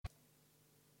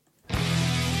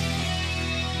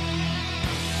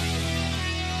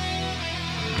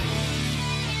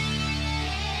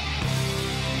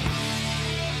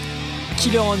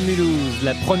Killer on Mulhouse,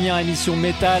 la première émission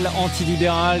métal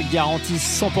antilibérale garantie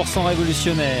 100%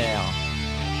 révolutionnaire.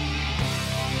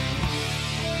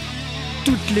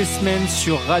 Toutes les semaines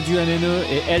sur Radio MNE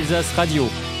et Elsace Radio.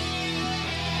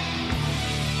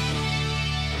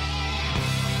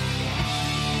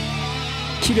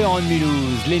 Killer on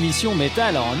Mulhouse, l'émission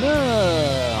métal en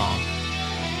heure.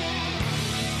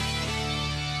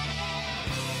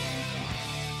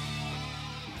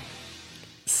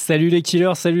 Salut les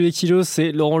killers, salut les kilos,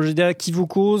 c'est Laurent Gédéa qui vous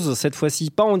cause, cette fois-ci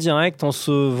pas en direct, en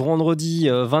ce vendredi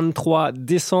 23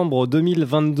 décembre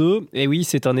 2022. Et oui,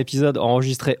 c'est un épisode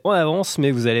enregistré en avance,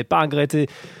 mais vous n'allez pas regretter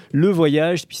le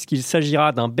voyage, puisqu'il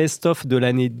s'agira d'un best-of de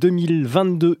l'année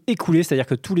 2022 écoulée, c'est-à-dire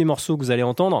que tous les morceaux que vous allez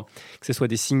entendre, que ce soit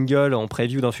des singles en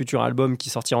preview d'un futur album qui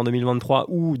sortira en 2023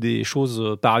 ou des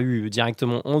choses parues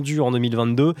directement en dur en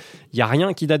 2022, il n'y a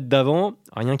rien qui date d'avant,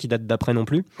 rien qui date d'après non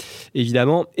plus,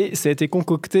 évidemment, et ça a été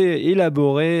concocté,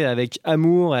 élaboré avec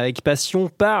amour et avec passion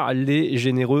par les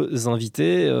généreux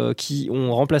invités qui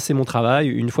ont remplacé mon travail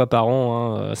une fois par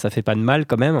an, ça fait pas de mal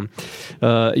quand même.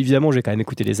 Évidemment, j'ai quand même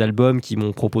écouté les albums qui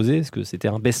m'ont proposé, parce que c'était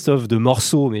un best-of de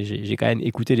morceaux, mais j'ai quand même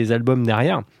écouté les albums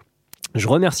derrière. Je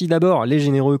remercie d'abord les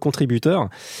généreux contributeurs.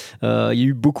 Il y a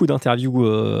eu beaucoup d'interviews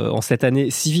en cette année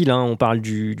civile. On parle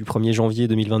du 1er janvier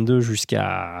 2022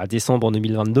 jusqu'à décembre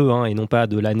 2022 et non pas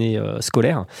de l'année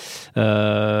scolaire.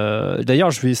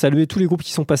 D'ailleurs, je vais saluer tous les groupes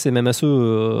qui sont passés, même à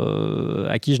ceux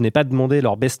à qui je n'ai pas demandé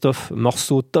leur best-of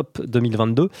morceau top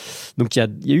 2022. Donc il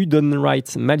y a eu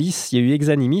Downright Malice, il y a eu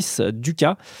Exanimis,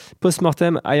 Duca,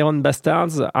 Postmortem, Iron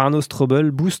Bastards, Arno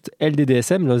Strobel, Boost,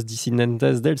 LDDSM, Los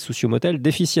Dissidentes del Sucio Motel,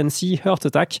 Deficiency, Heart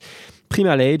Attack,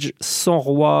 Primal Age, Sang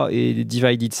Roi et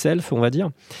Divided Self, on va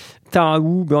dire.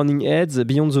 Taraou, Burning Heads,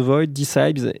 Beyond the Void,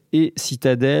 Disciples et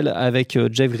Citadel avec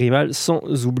Jeff Grimal,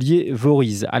 sans oublier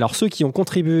Voriz. Alors ceux qui ont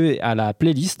contribué à la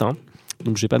playlist,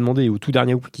 donc j'ai pas demandé aux tout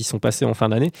derniers groupes qui sont passés en fin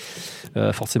d'année,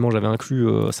 forcément j'avais inclus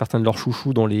certains de leurs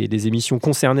chouchous dans les émissions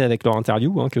concernées avec leur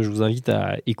interview, que je vous invite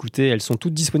à écouter. Elles sont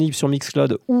toutes disponibles sur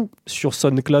Mixcloud ou sur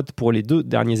SoundCloud pour les 2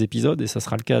 derniers épisodes, et ça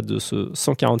sera le cas de ce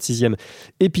 146e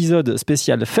épisode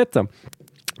spécial fête.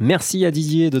 Merci à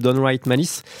Didier de Downright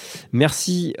Malice,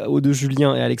 merci aux deux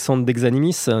Julien et Alexandre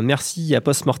d'Exanimis, merci à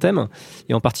Postmortem,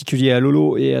 et en particulier à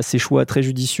Lolo et à ses choix très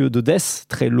judicieux de Death,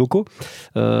 très locaux.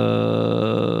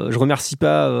 Je remercie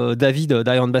pas David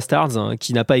d'Iron Bastards,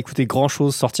 qui n'a pas écouté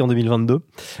grand-chose sorti en 2022,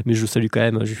 mais je salue quand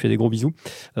même, je lui fais des gros bisous.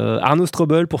 Arno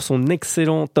Strobel pour son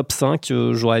excellent top 5,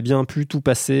 j'aurais bien pu tout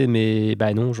passer, mais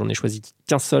non, j'en ai choisi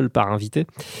qu'un seul par invité.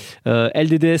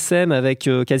 LDDSM avec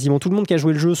quasiment tout le monde qui a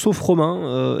joué le jeu, sauf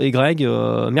Romain et Greg.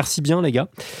 Merci bien les gars.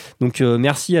 Donc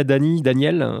merci à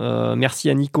Daniel, merci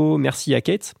à Nico, merci à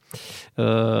Kate,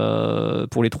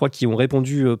 pour les 3 qui ont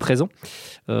répondu présent.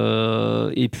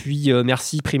 Et puis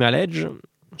merci Primal Edge,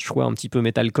 choix un petit peu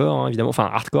metalcore, évidemment, enfin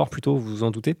hardcore plutôt, vous vous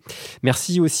en doutez.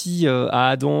 Merci aussi à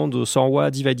Adam de Sang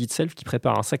Roi Divided Self qui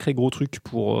prépare un sacré gros truc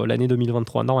pour l'année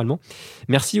 2023 normalement.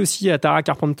 Merci aussi à Tara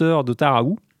Carpenter de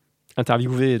Taraou,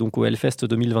 interviewé donc au Hellfest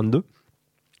 2022.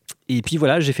 Et puis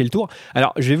voilà, j'ai fait le tour.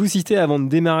 Alors, je vais vous citer, avant de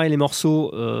démarrer les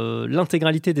morceaux,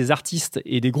 l'intégralité des artistes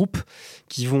et des groupes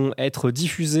qui vont être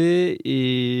diffusés,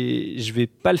 et je vais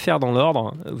pas le faire dans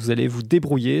l'ordre. Vous allez vous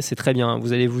débrouiller, c'est très bien.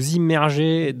 Vous allez vous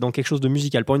immerger dans quelque chose de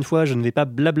musical. Pour une fois, je ne vais pas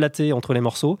blablater entre les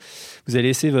morceaux. Vous allez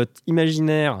laisser votre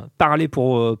imaginaire parler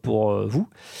pour vous,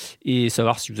 et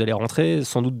savoir si vous allez rentrer.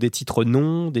 Sans doute des titres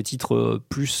non, des titres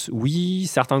plus oui,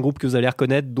 certains groupes que vous allez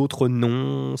reconnaître, d'autres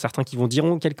non, certains qui vont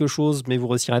diront quelque chose, mais vous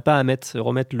ne réussirez pas à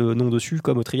remettre le nom dessus,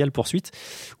 comme au Trivial Pursuit,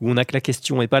 où on n'a que la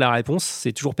question et pas la réponse.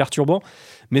 C'est toujours perturbant,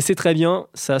 mais c'est très bien.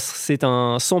 Ça, c'est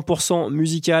un 100%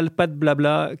 musical, pas de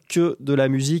blabla, que de la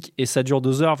musique, et ça dure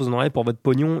 2 heures, vous en aurez pour votre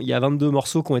pognon. Il y a 22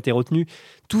 morceaux qui ont été retenus.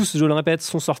 Tous, je le répète,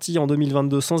 sont sortis en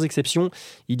 2022 sans exception.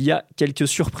 Il y a quelques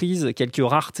surprises, quelques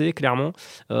raretés, clairement.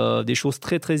 Des choses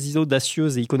très très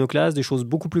audacieuses et iconoclastes, des choses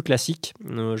beaucoup plus classiques.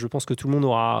 Je pense que tout le monde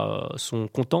aura son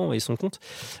content et son compte.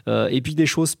 Et puis des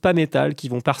choses pas métal qui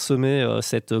vont parsemer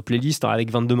cette playlist.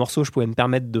 Avec 22 morceaux, je pouvais me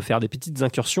permettre de faire des petites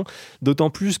incursions. D'autant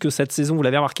plus que cette saison, vous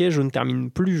l'avez remarqué, je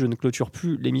ne clôture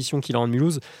plus l'émission Killer on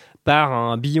Mulhouse par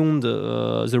un Beyond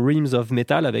the Realms of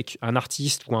Metal avec un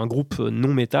artiste ou un groupe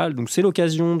non métal. Donc c'est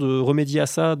l'occasion de remédier à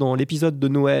ça dans l'épisode de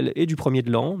Noël et du 1er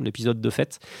de l'an, l'épisode de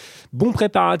fête. Bon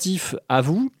préparatif à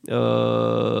vous,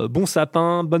 bon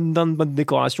sapin, bonne dinde, bonne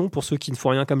décoration. Pour ceux qui ne font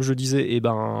rien comme je disais,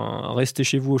 restez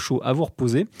chez vous au chaud à vous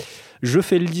reposer. Je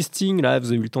fais le listing, là vous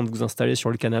avez eu le temps de vous installer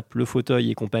sur le canapé, le fauteuil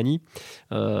et compagnie.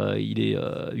 Il est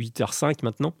 8h05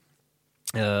 maintenant.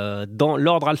 dans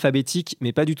l'ordre alphabétique,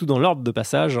 mais pas du tout dans l'ordre de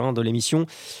passage de l'émission.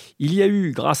 Il y a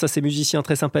eu, grâce à ces musiciens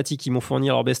très sympathiques qui m'ont fourni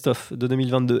leur best-of de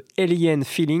 2022, Alien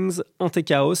Feelings,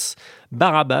 Antechaos,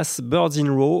 Barabbas, Birds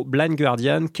in Row, Blind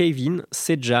Guardian, Kevin,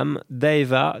 Sejam,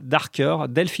 Daeva, Darker,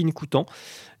 Delphine Coutan,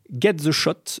 Get the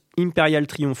Shot, Imperial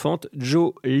Triomphante,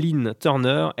 Joe Lynn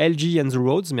Turner, LG and the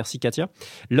Roads, merci Katia,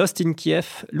 Lost in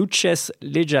Kiev, Luces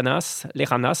Lejanas,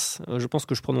 je pense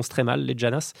que je prononce très mal,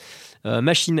 Lejanas,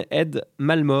 Machine Head,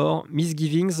 Malmore,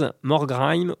 Misgivings,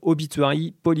 Morgrime,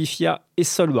 Obituary, Polyphia et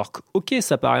Soulwork. Ok,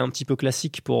 ça paraît un petit peu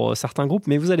classique pour certains groupes,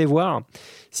 mais vous allez voir,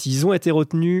 s'ils ont été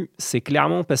retenus, c'est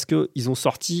clairement parce qu'ils ont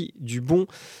sorti du bon,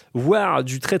 voire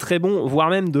du très très bon, voire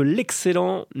même de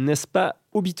l'excellent, n'est-ce pas,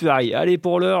 Obituary. Allez,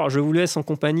 pour l'heure, je vous laisse en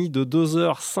compagnie de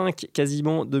 2h05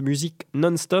 quasiment de musique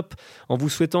non-stop, en vous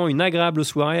souhaitant une agréable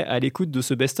soirée à l'écoute de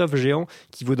ce best-of géant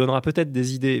qui vous donnera peut-être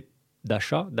des idées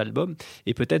d'achat, d'albums,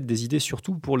 et peut-être des idées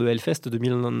surtout pour le Hellfest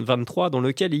 2023, dans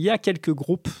lequel il y a quelques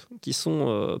groupes qui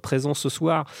sont présents ce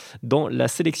soir dans la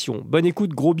sélection. Bonne écoute,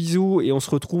 gros bisous, et on se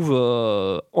retrouve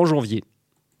en janvier.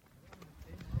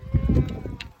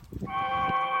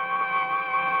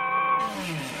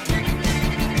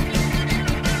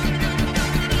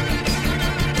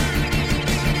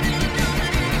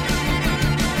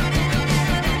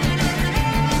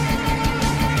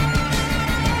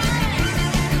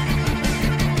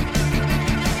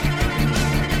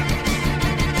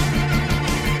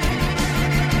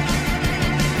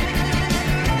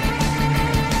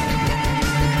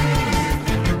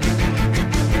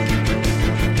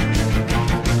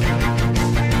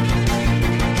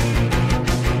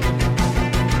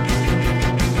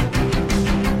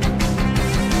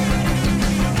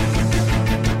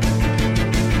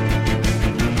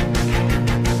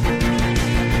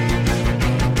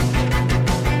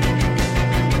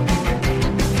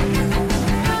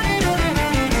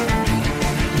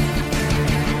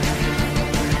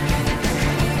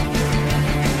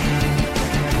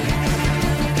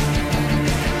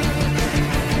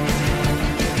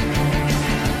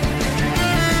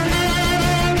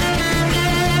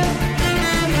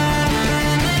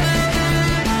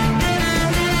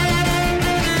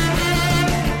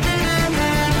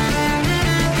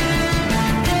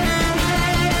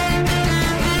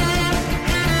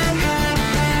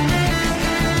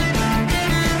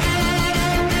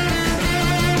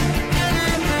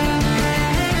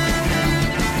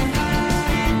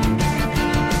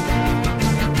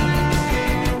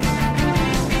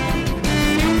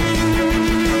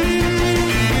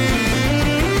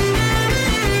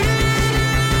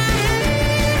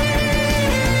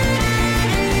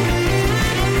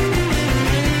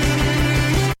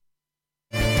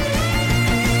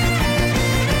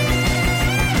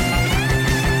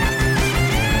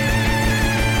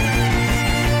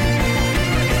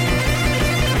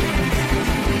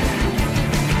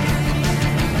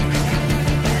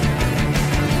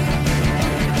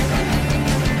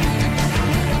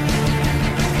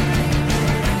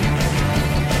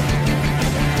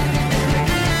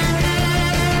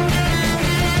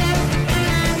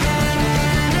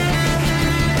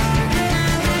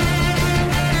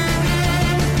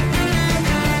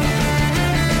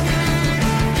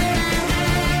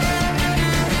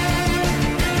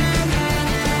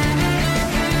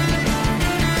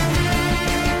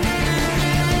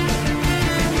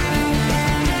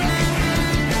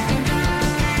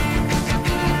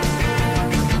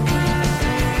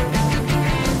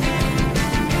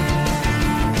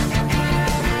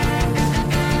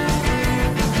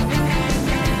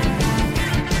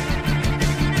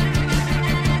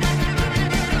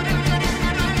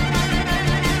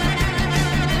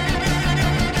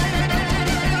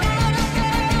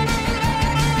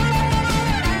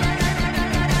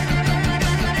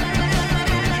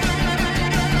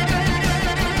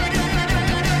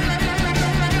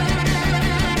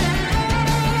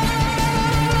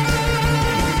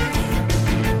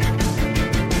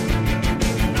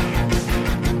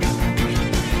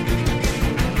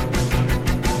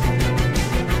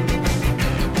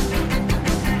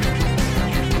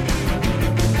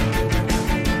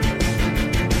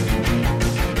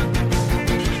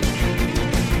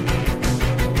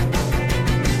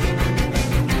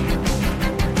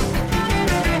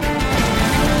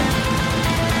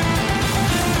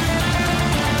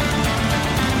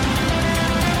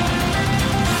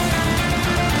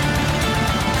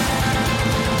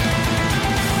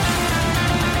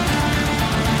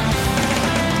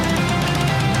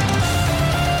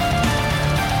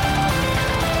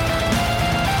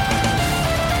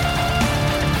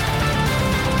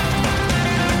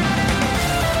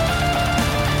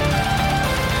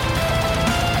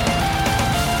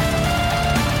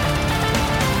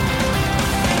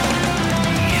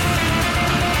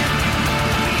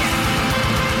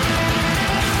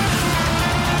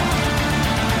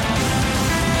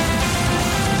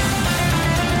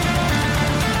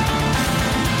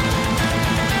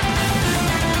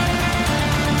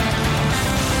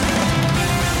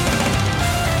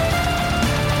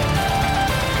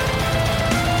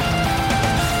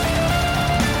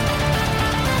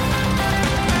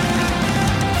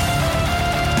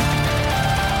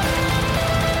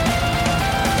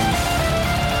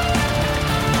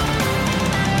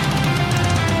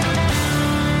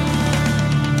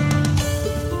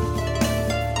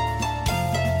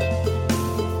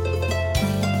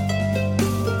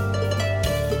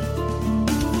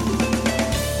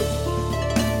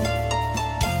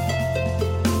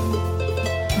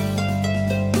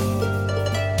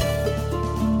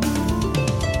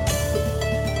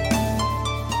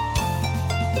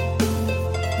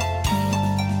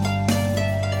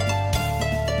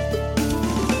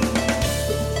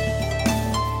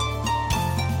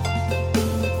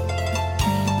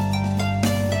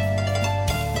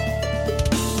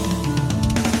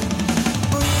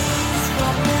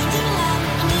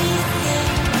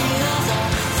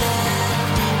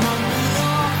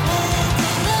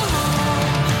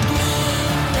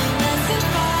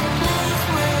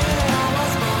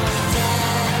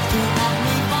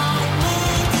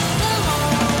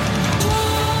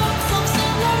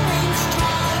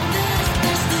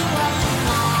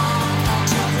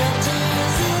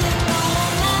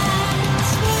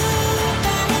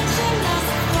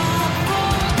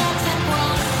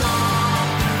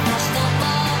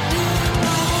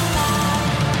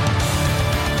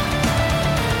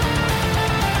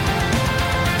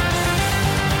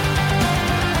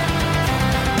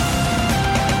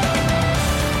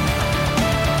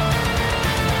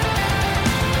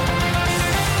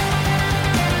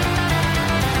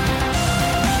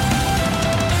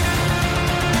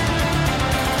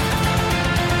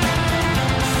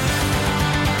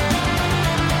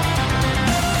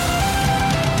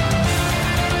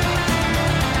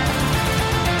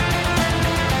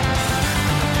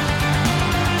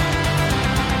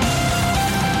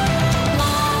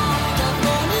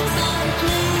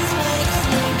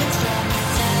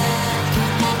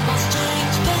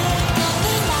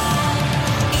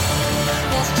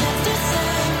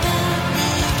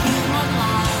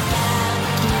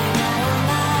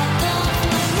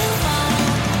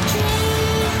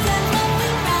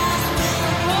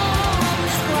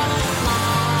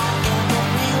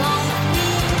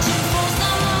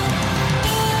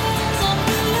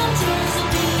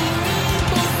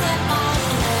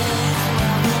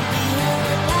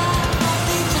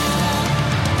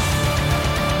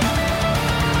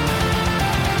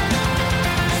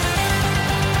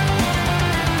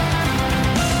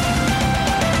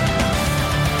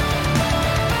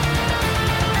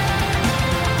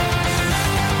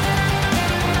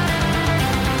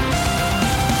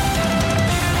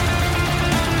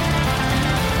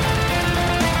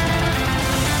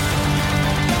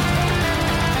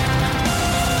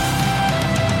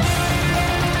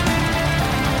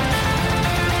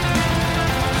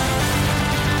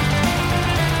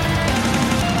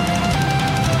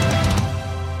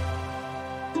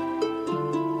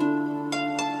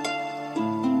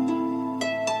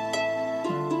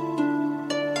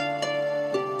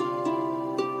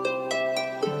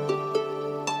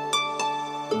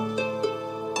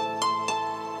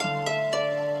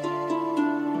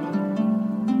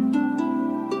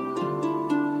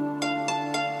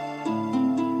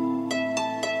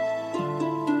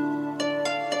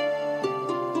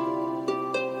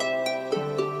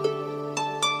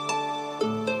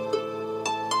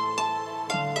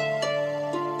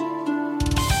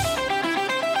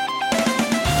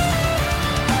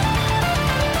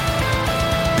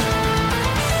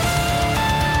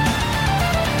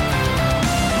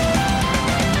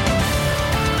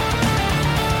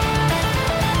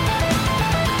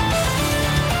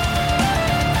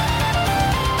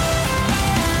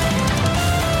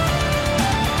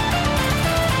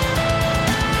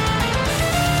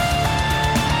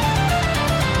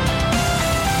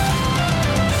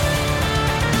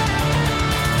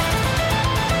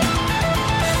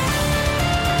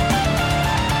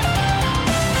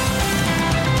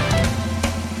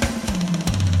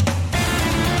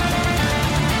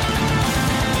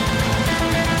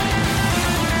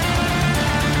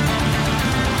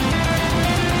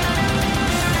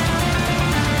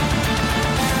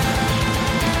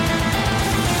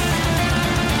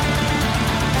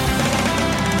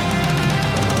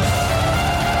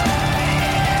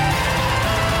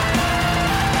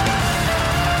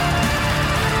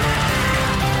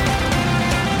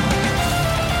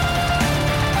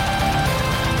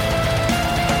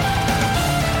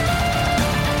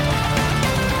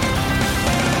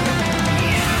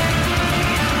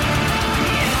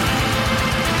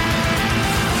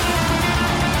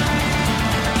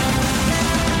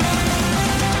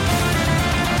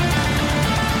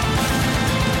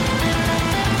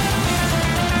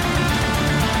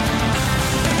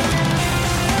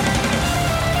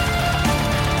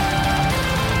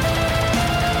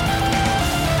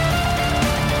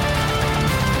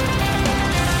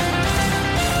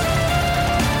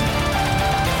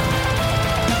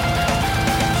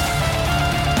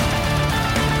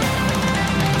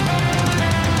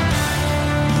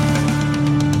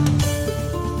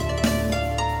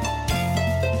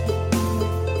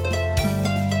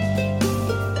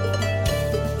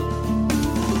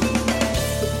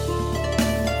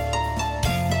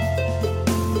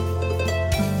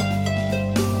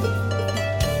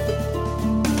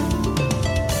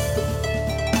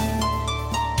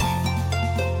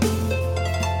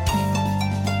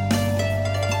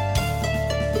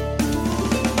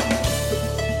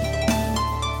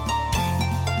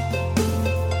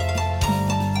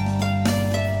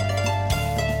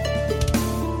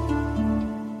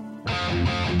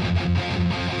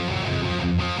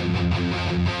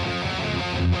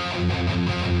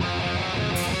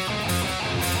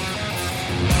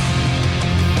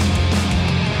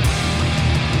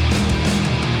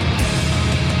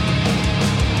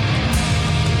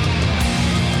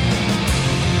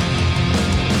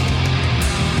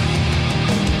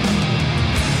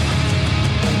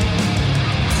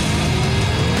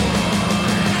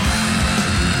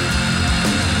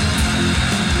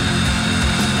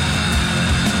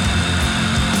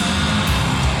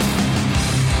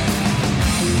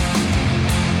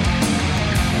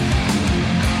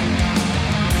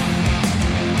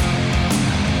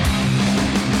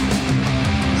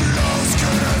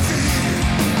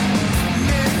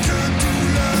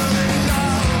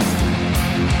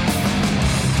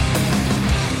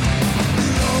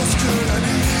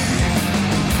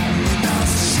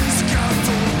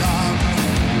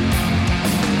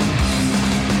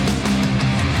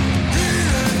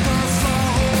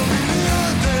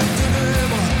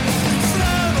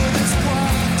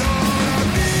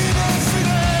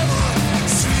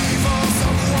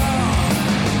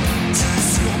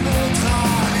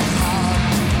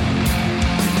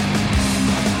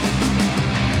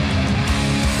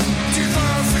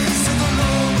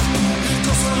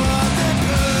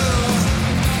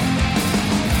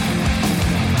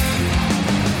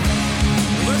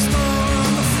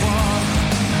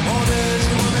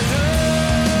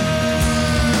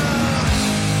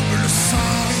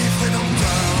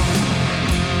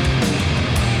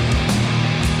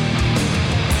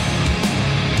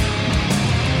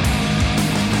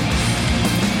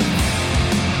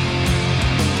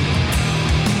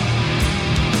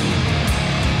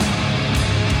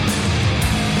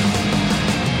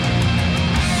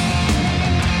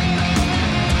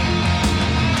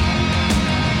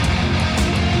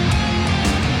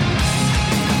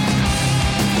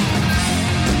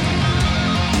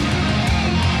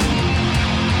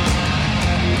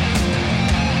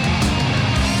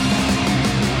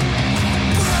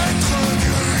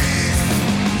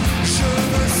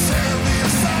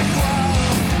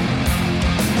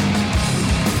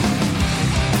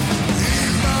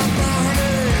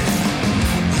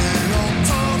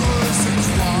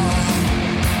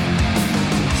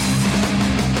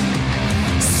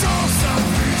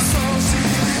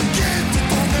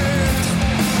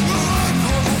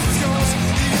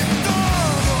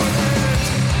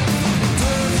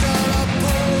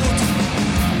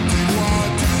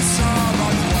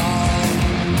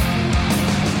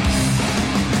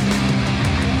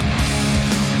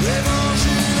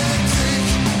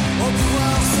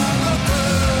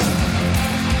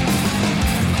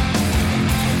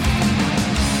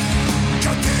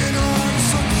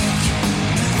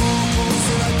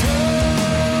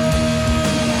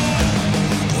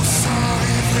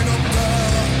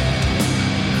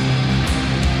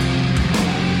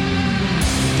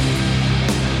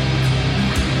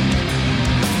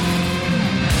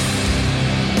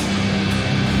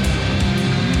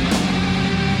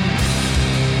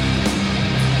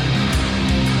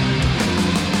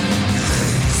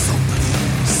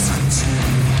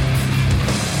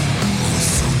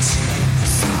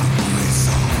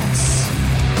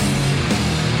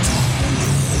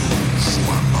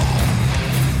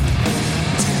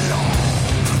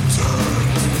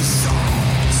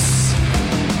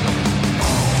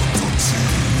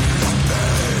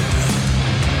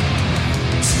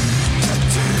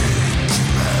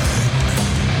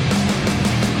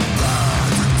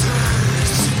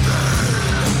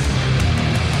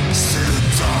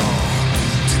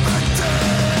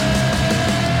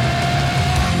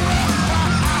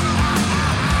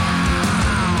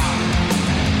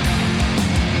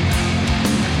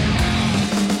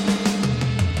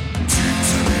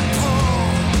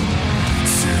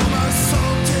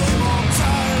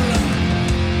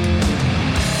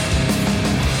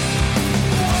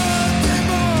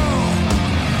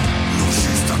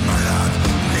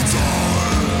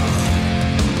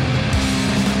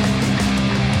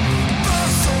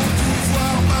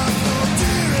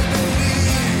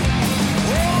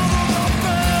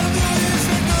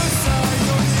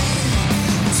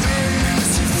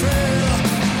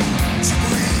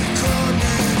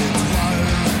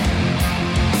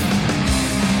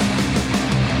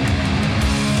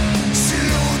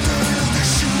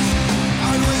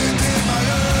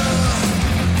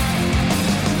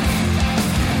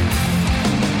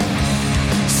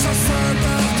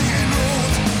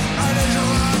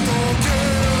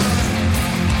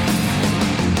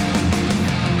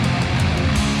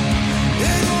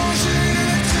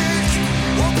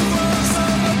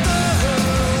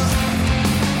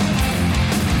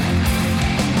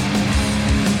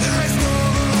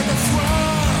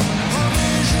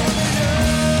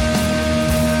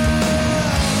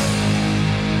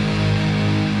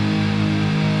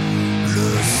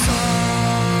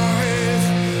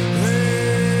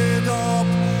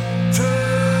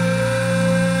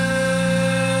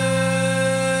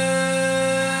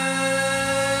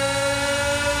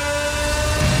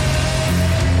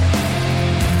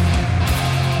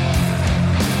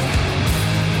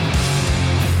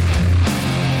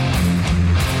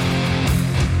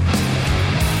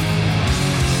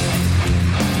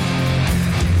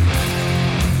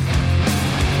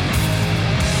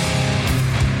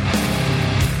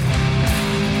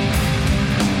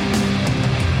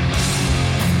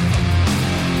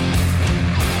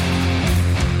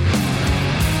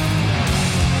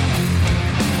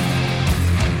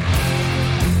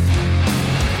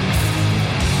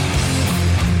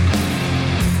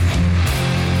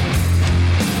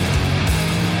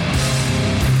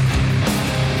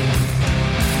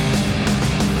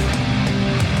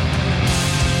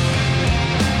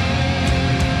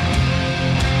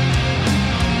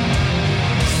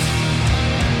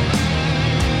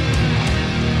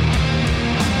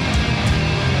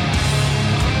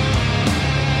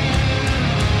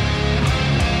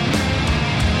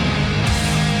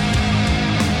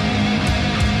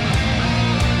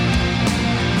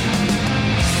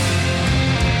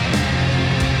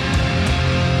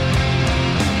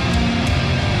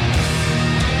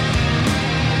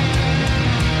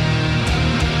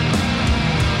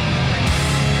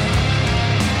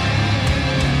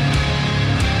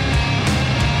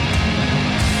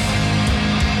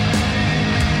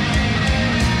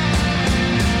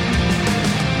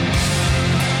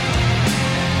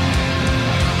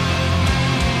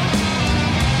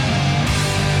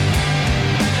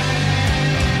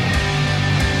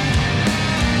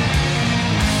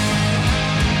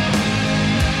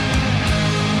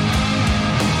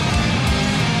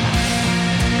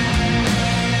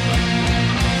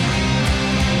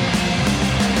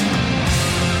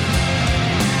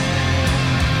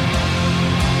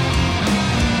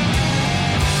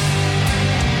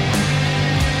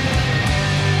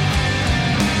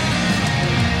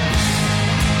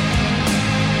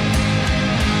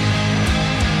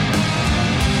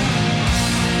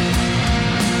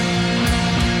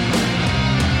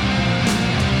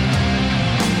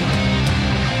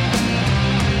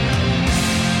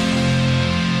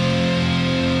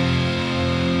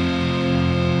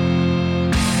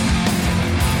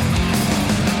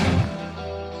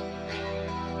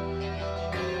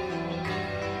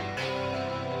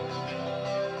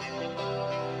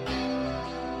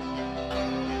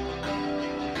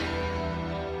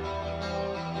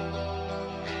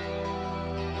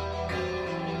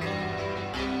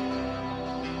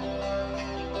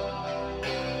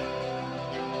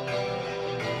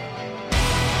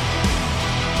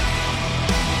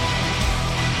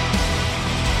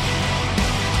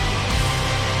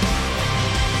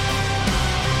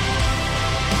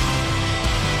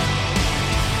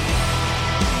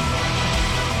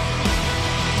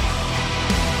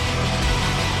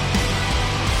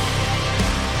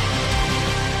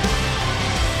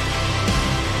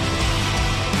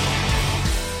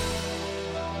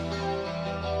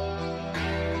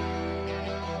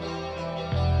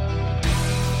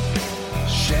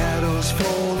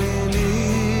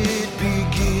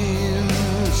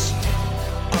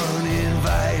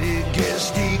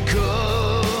 majesty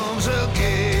comes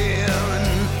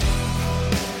again.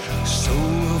 So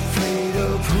afraid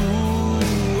of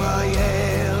who I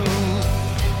am.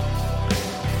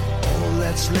 All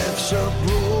that's left's a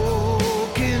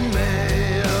broken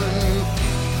man.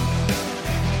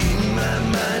 In my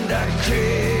mind I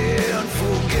can't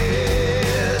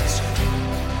forget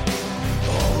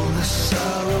all the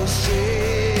sorrows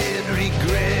and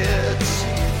regrets.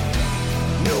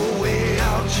 No way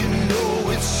out, you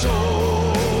know it's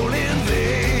all in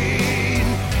vain.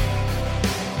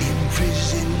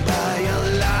 Imprisoned by a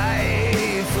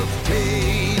life of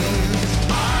pain.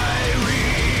 I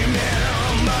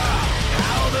remember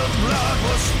how the blood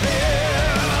was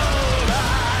spilled.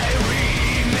 I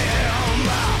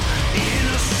remember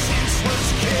innocence was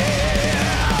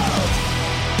killed.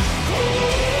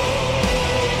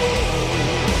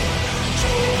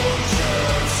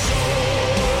 Tortured soul,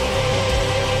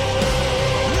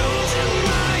 losing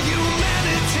my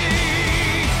humanity.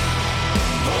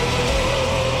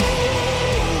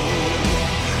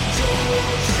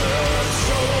 Tortured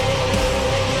soul,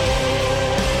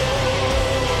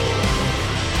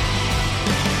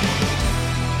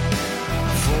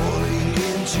 falling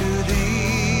into the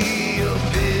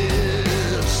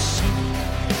abyss.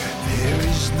 There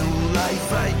is no life,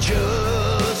 I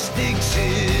just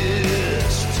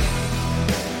exist.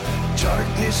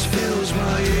 Darkness fills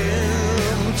my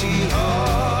empty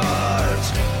heart.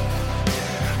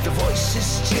 The voices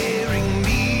tearing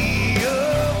me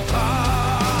apart.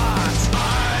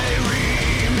 I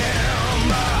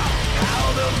remember how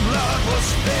the blood was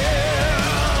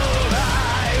spilled.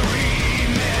 I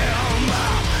remember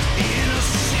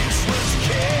innocence was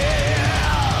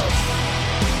killed.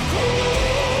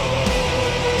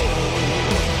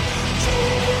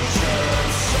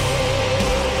 Tortured soul,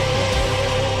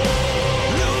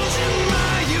 losing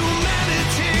my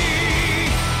humanity.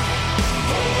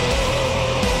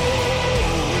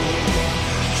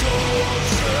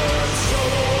 Tortured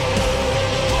soul,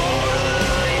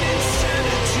 borderline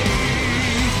insanity.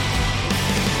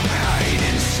 Hide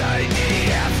inside day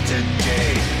after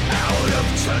day, out of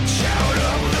touch, out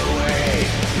of the way.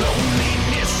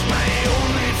 Loneliness, my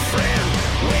only friend,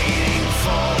 waiting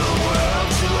for the world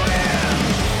to end.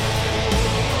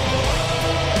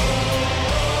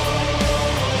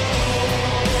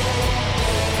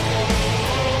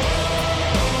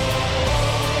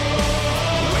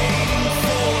 Waiting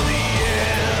for the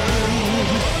end.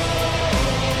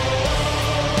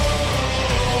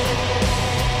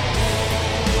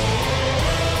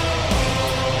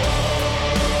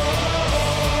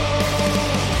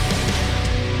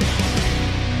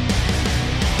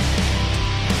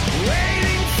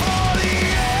 Waiting for the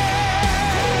end.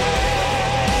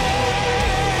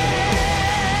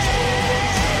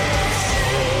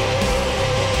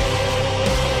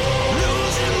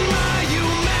 Losing my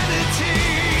humanity.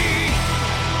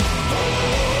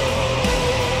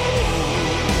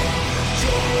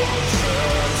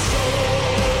 Tortured soul,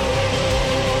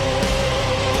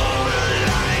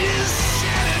 borderline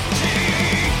insanity.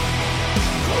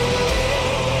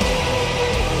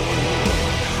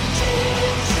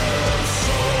 Tortured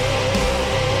soul,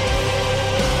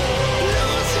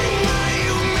 losing my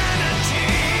humanity.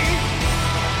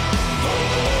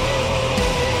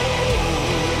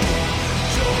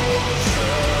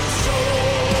 Tortured soul,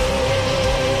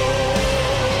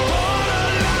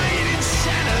 borderline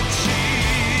insanity.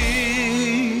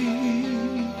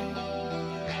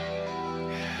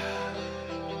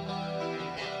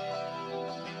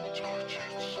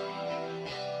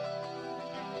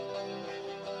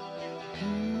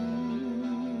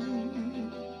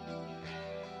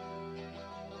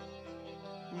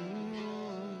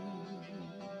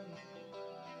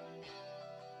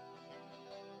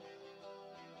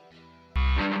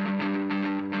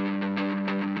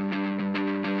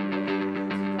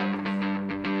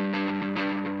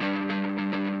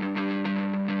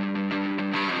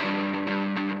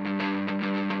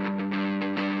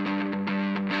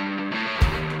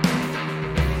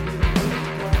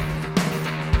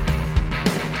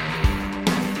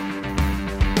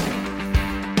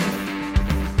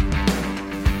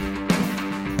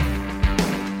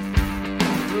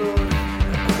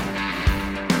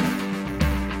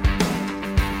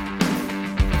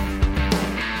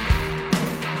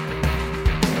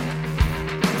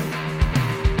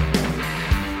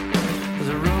 There's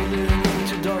a road leading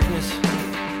into darkness.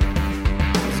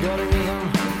 It's got a rhythm.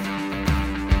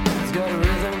 It's got a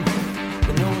rhythm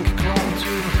that no one can climb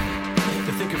to.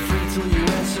 They think you're free till you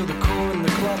answer the call and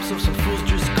the collapse of some fools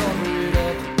just cover it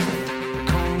up.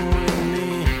 Come with me.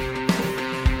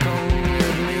 Come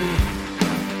with me.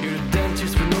 You're a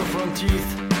dentist with no front teeth.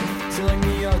 you like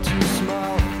me how to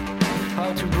smile,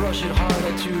 how to brush it hard,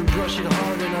 how to brush it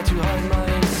harder, not to hide my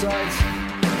insides.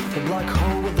 The black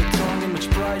hole with the tongue and much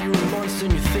pride, you're a monster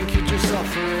and you think you're just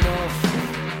suffering off.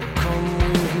 Come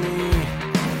with me,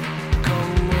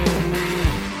 come with me,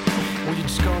 will you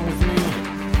just come with me?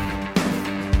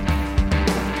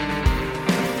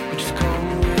 Will you just come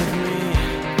with me,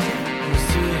 and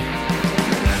see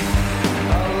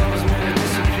our love is meant to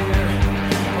disappear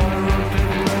on a road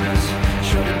paved with letters,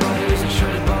 shredded bodies and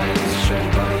shredded bodies and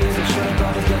shredded bodies and shredded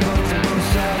bodies, dead bodies on both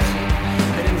sides.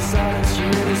 And in the silence you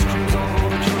hear the screams all over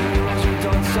the tree, you're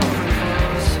done suffering for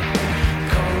us.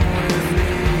 Come with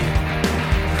me,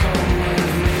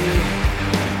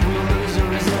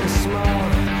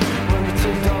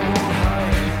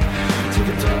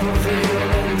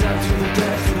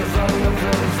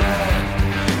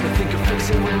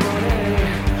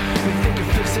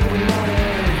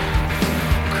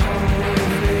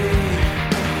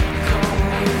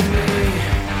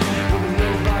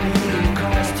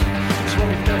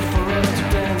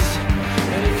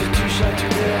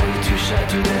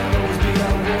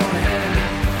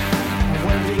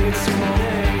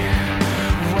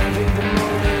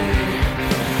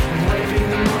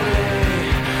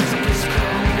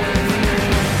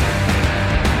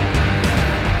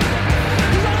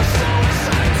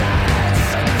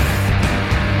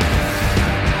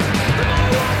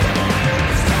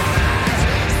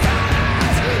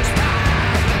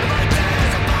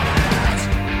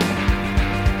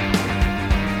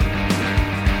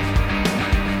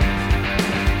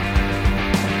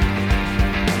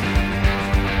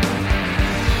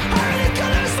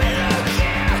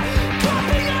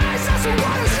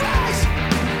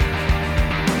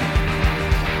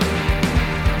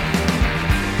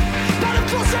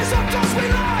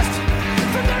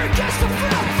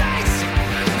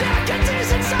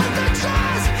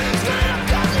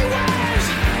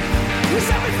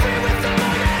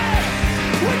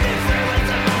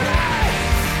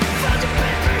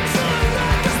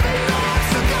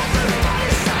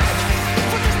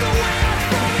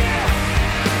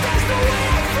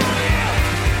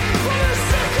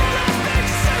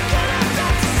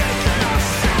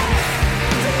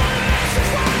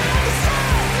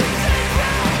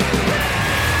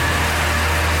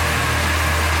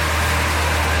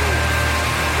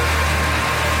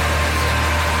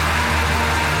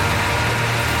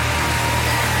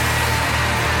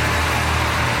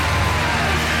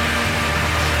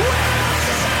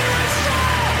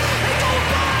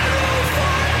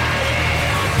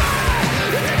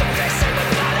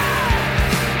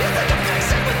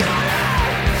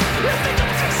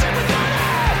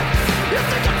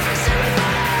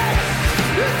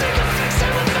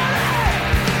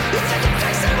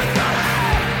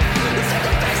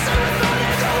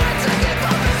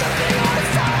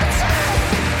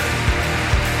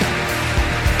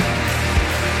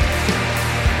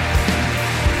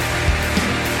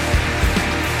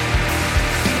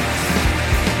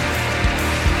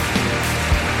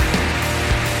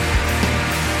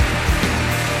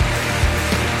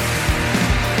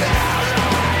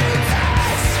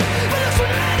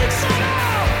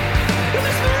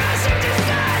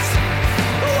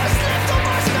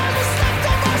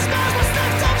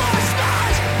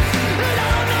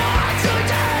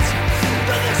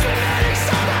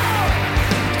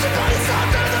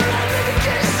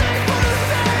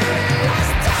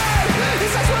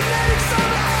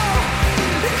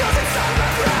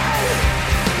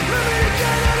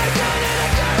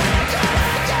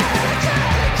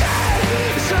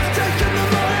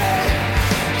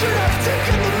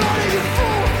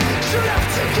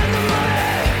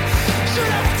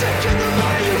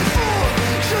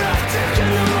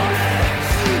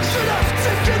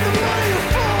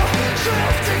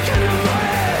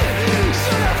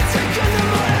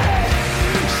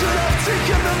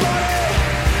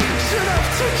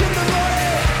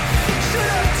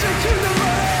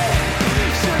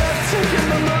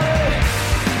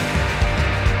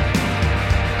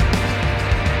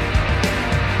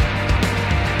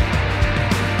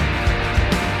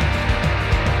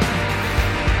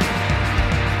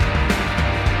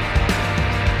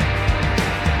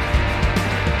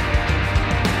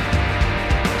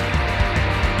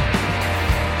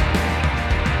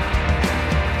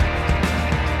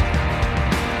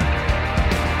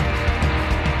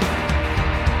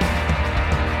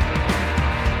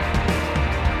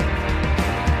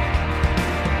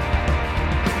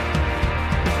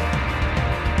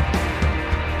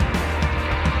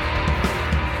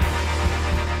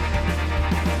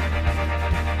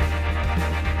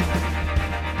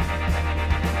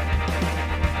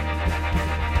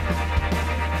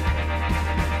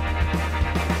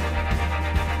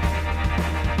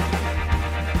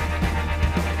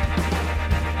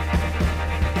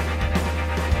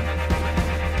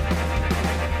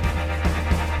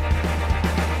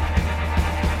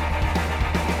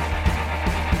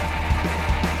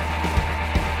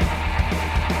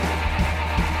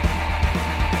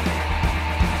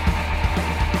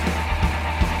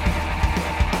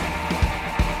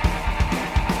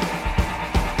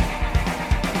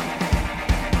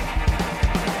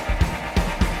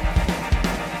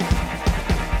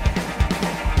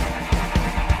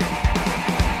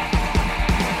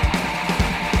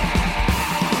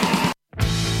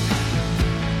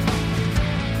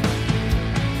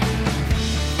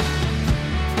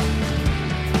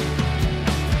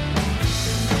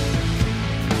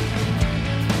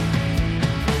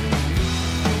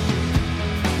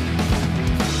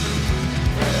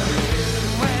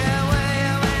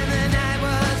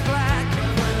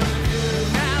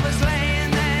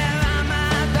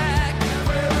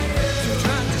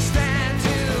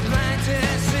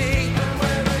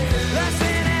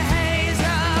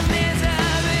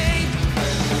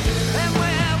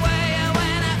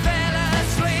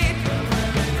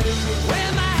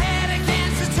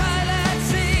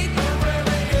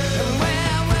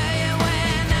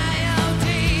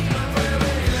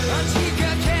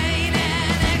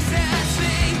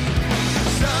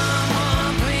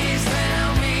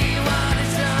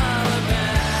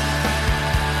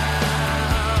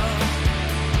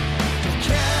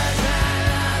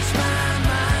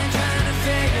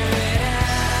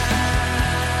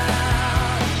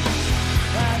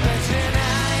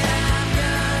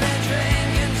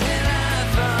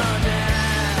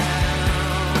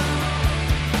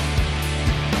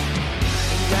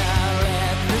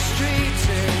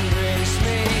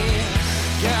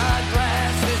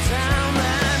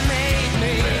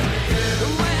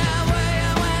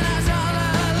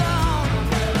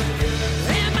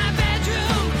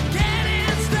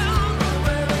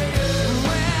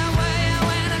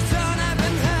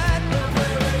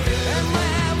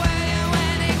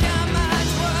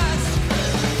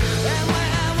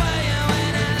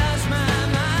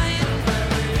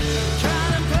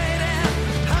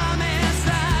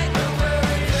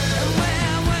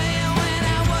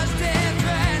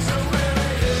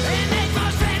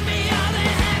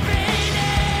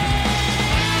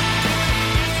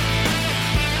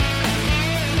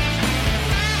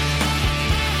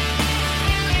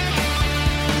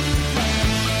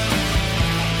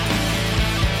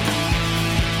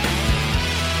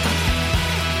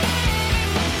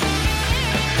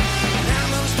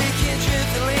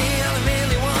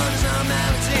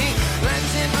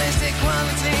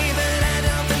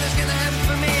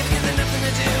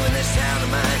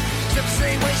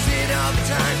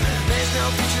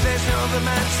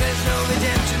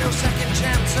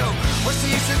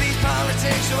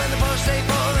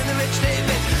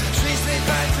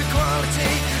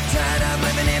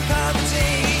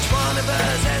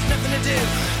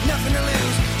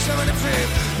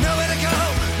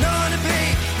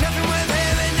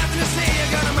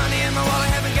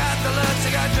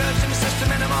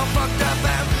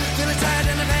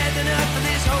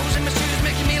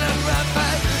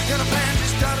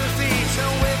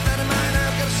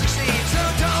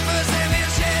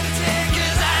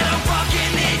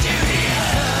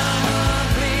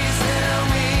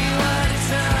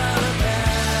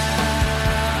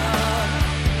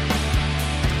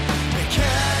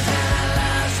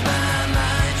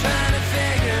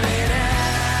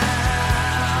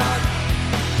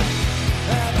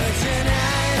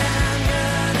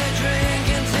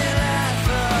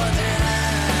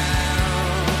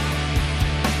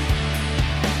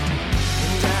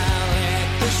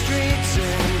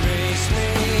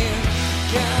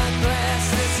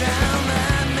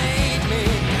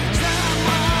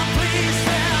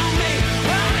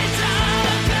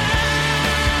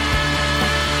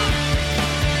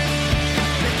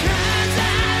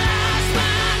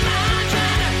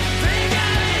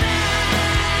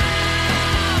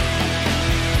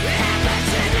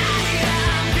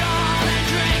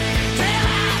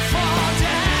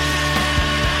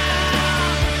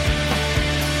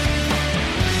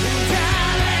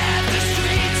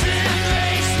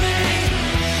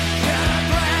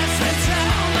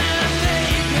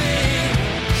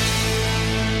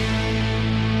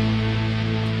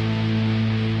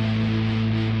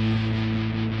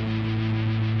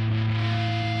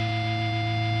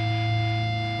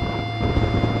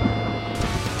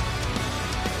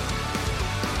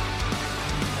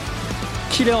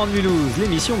 Killer en Mulhouse,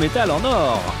 l'émission métal en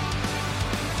or.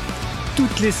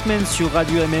 Toutes les semaines sur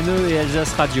Radio MNE et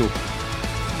Alsace Radio.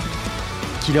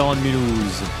 Killer en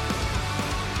Mulhouse.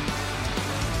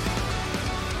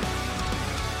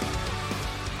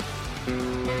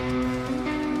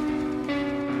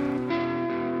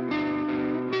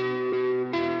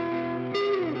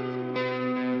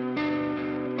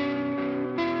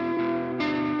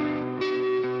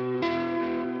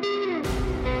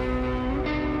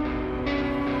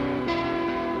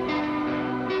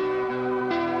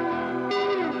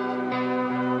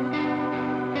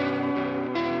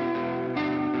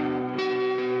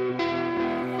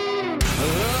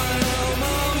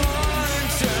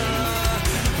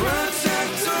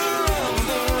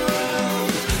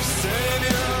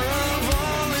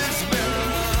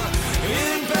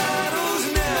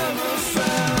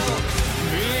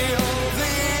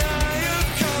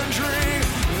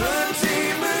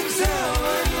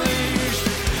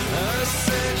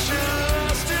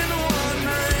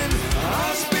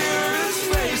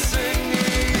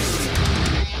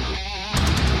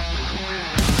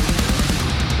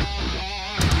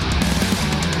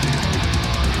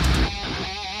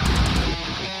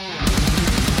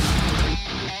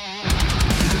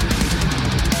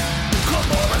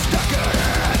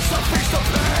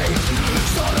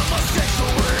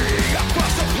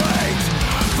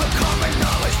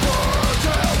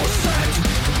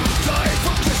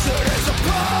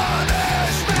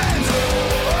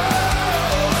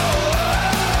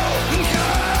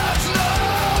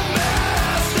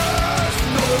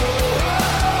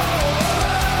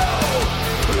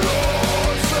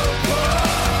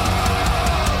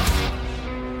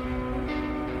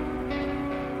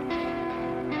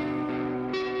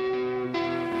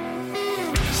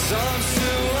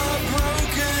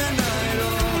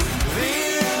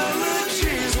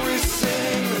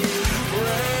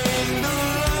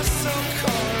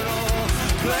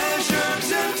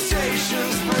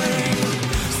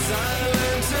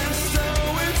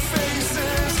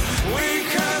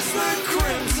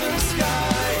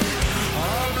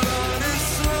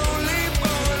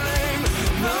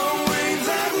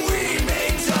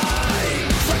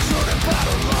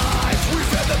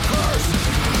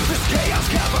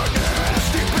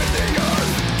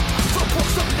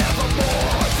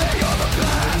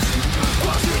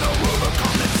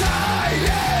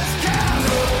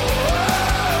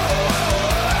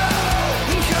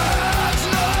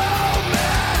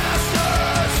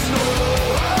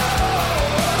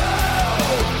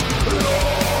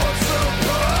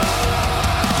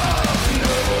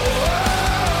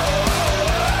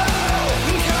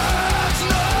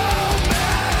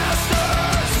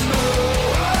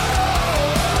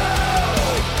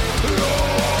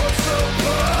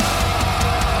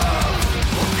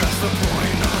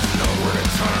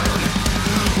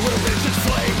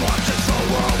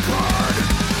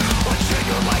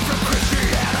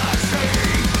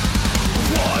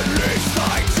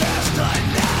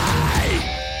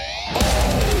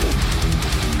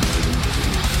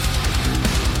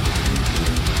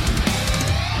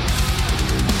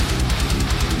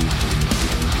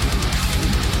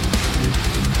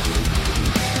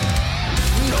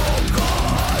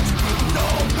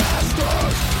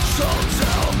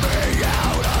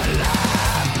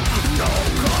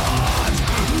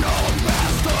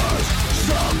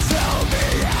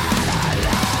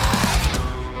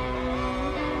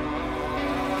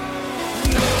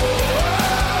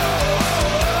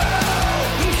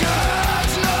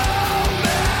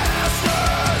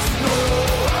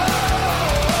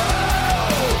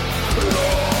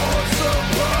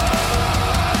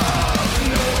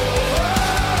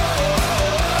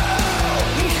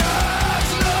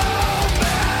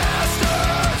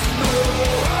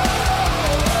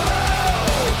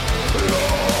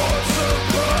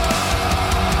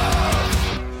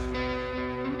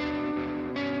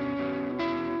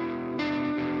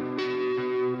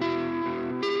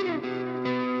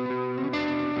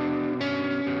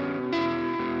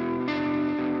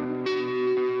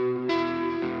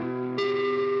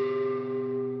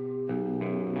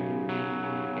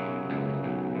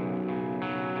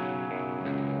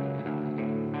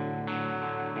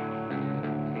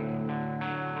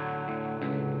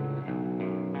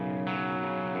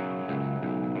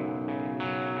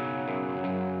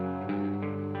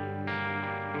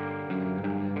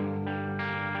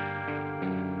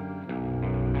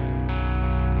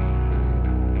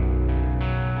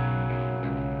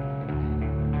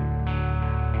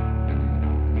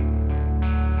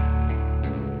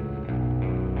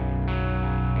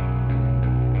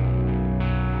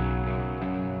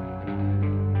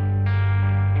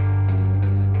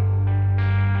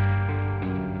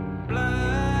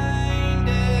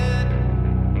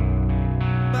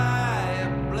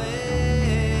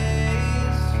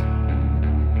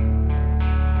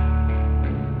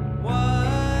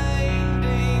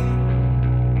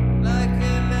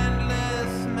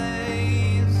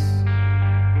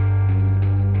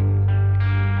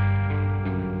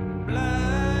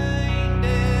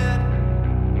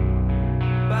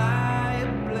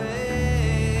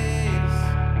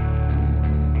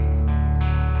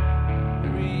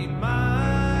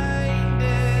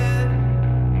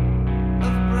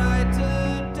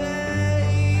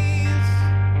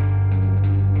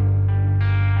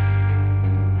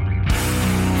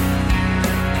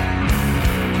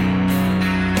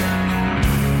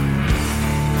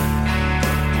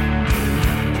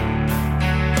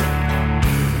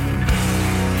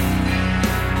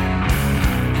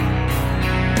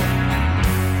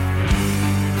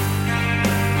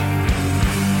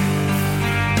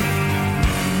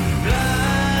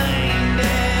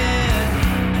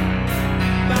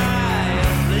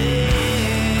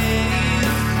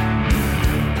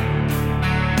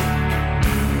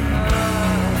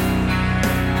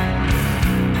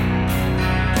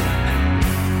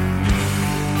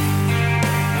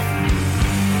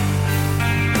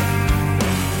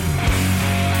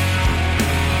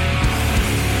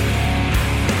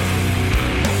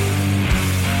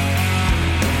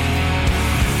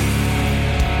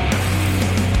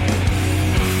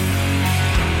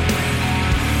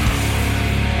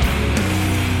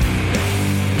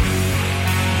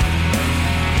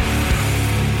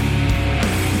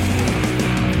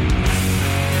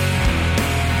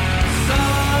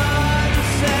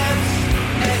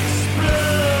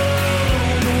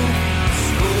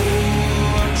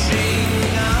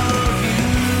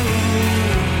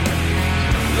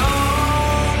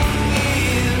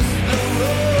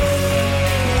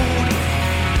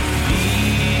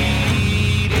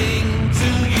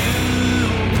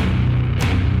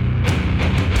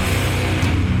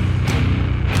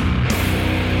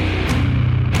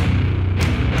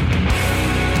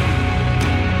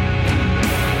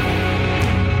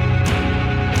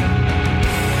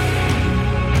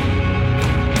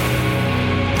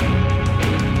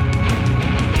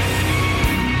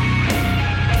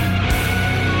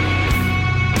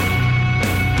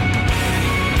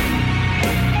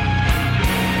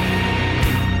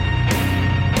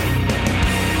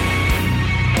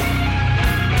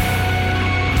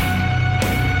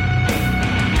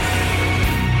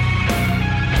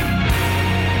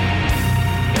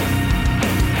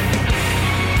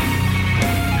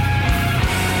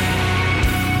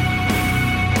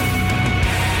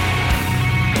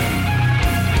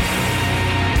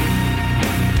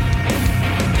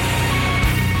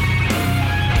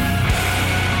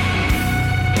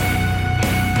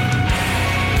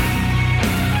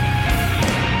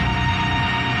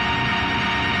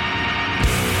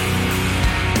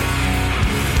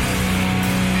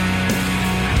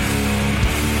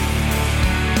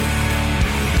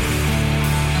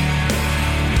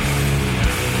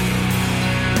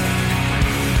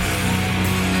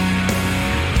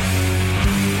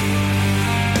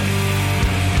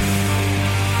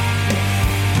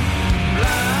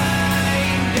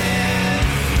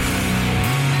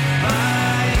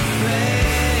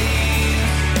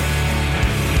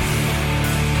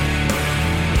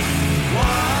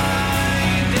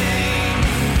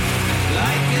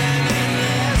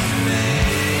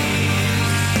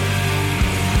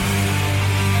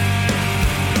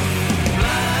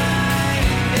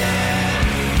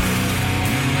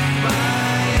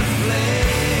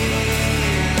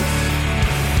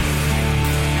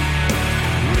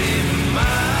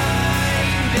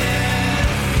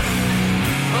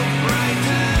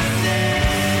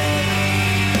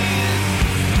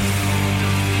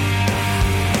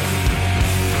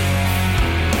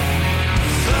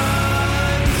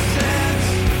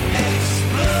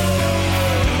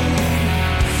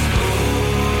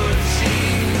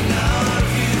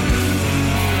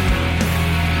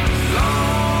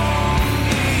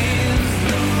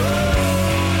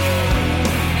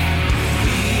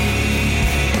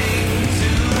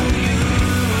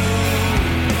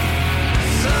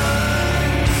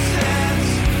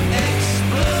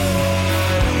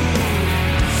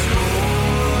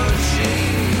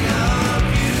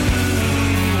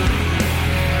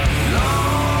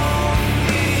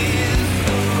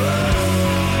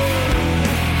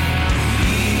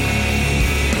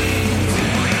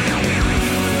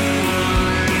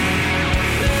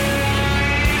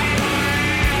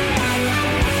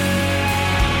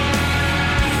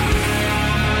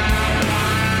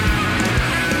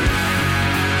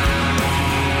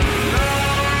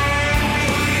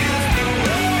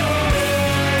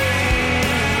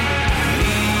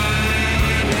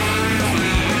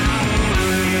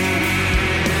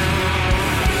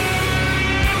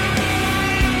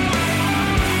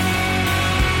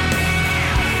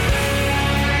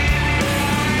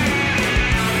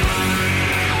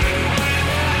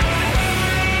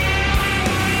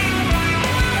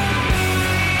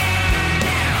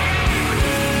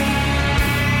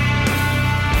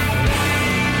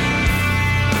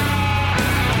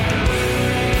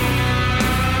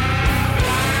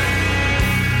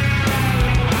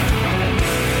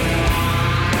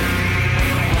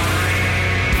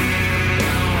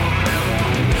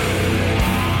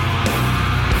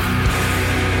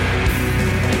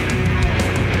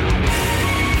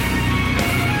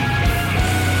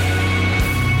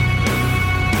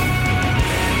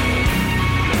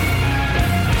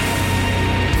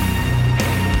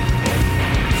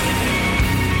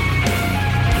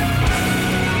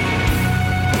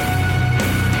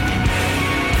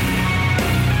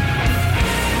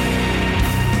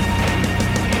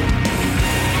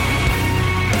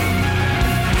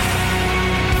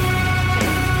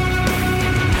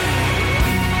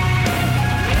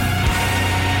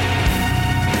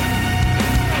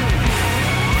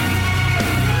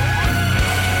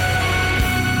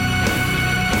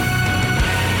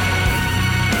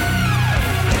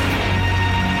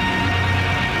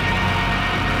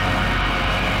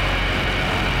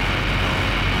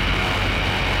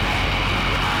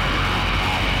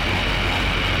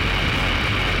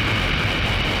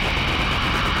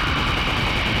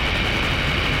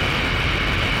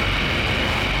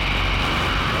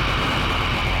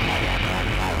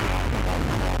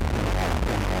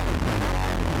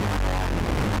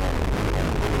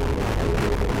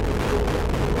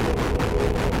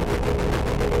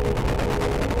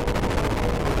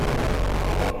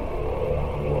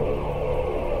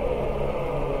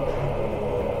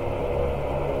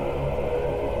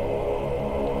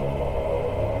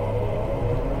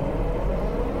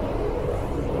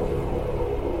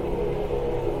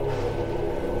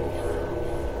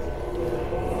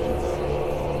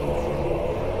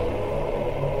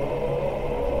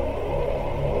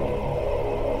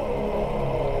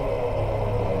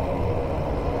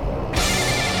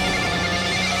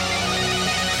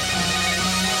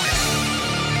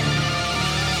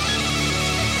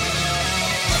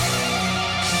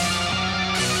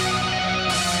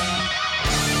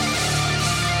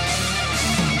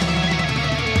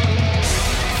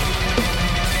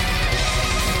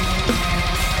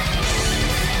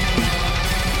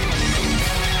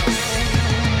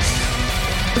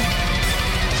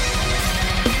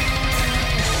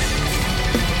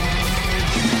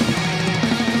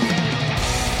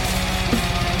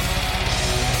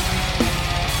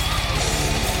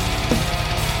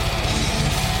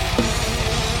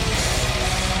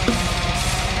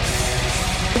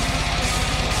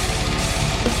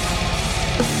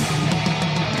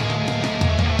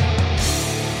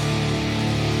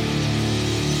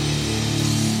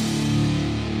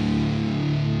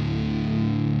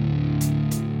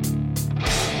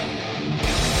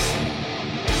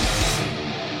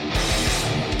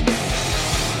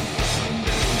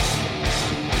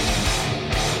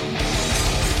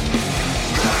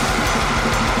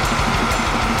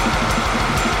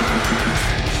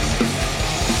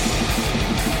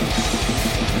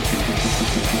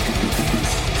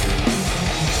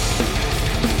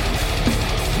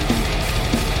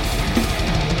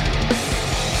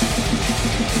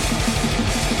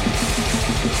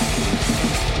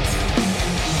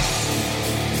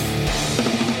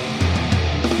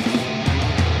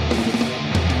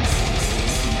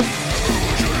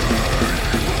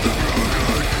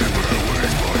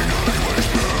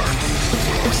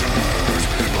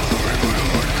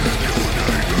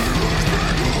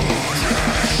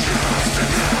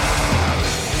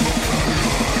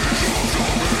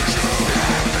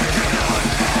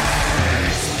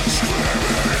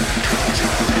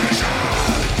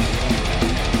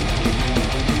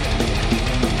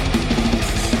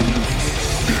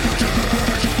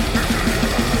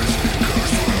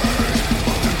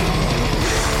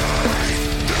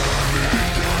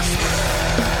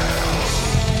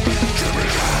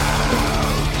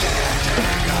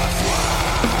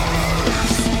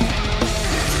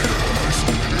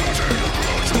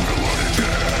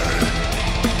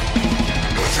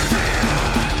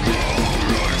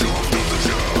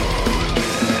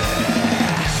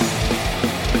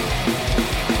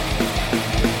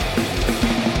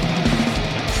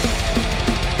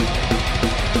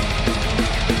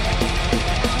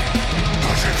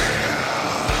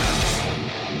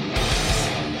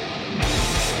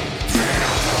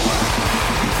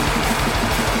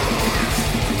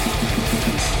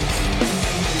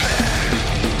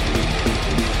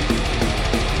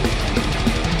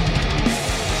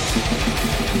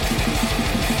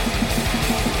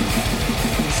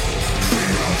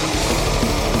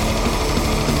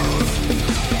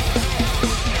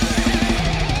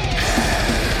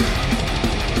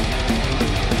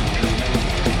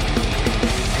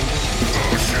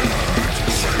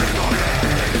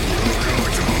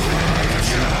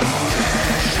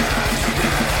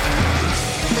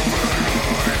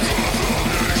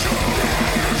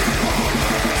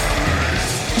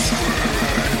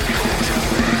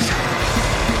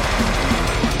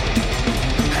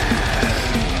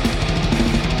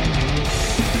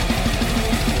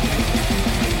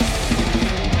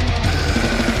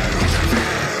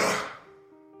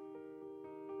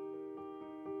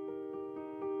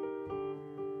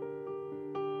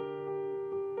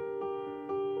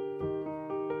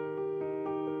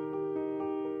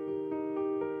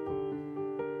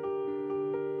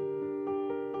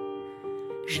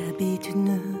 J'habite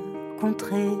une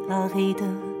contrée aride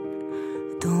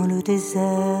dans le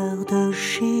désert de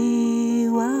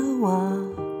Chihuahua.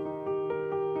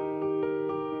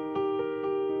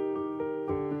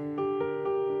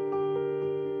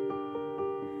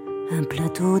 Un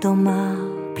plateau dans ma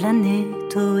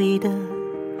planétoïde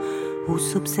où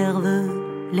s'observent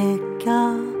les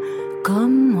cas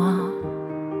comme moi.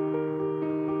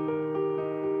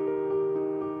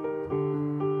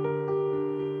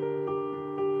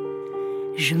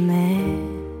 Je mets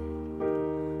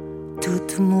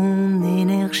toute mon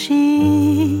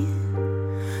énergie,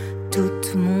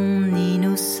 toute mon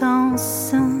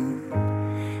innocence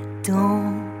dans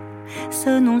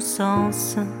ce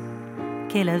non-sens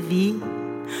qu'est la vie.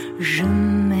 Je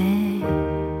mets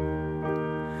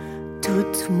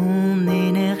toute mon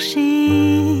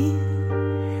énergie,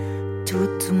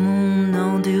 toute mon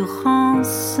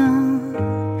endurance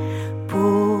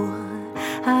pour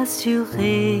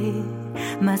assurer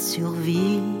ma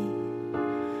survie.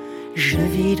 Je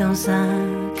vis dans un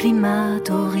climat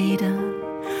torride,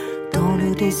 dans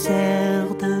le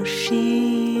désert de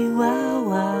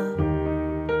Chihuahua.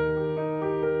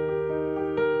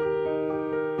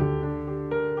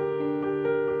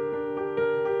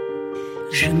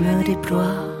 Je me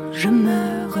déploie, je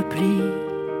me replie,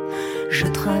 je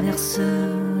traverse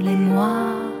les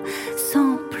mois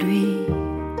sans pluie.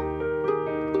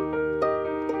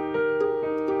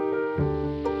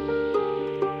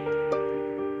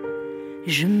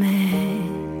 Je mets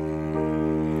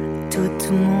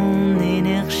toute mon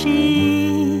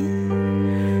énergie,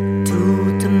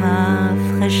 toute ma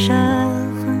fraîcheur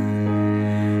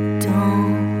dans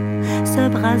ce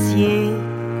brasier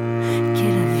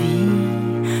qu'est la vie.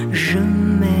 Je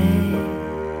mets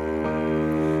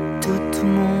toute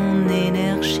mon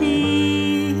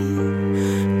énergie,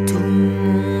 tout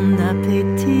mon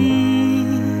appétit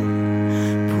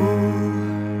pour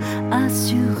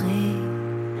assurer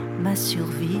ma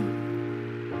survie.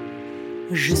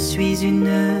 Je suis une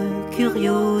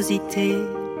curiosité,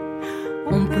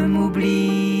 on peut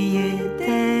m'oublier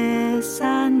des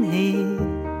années.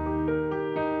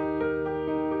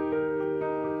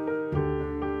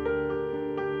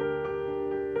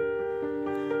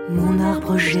 Mon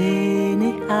arbre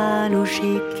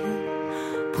généalogique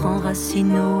prend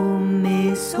racine au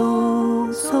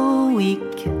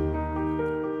Mésozoïque.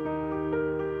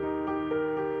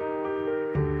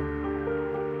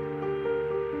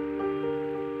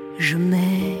 Je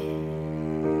mets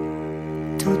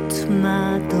toute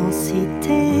ma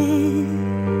densité,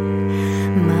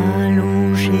 ma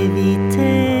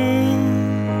longévité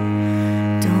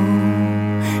dans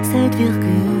cette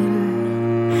virgule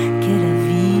qu'est la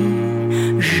vie.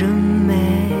 Je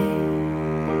mets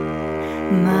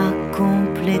ma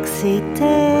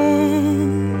complexité,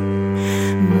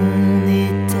 mon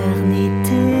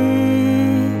éternité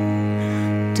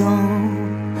dans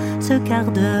ce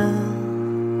quart d'heure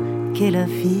qu'est la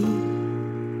vie.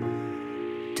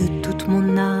 De toute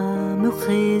mon âme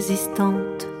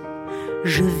résistante,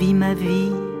 je vis ma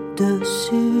vie de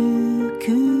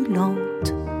succulente.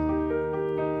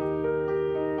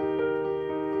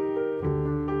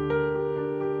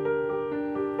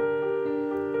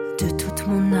 De toute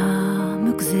mon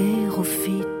âme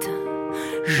xérophyte,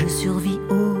 je survis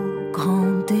au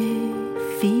grand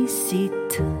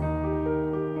déficit.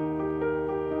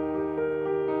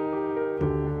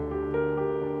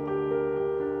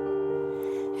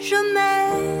 Je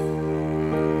mets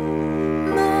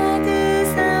ma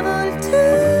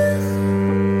désinvolture,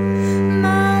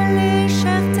 ma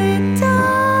légèreté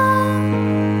dans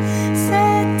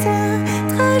cette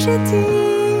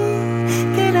tragédie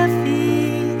qu'est la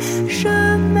vie. Je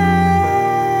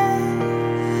mets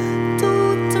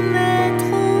toutes mes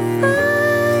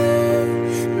trouvailles,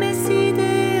 mes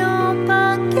idées en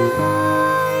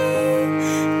pagaille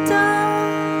dans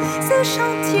ces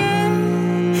chantiers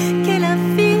qu'est la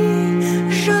vie.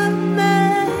 Je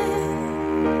mets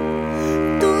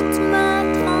toute ma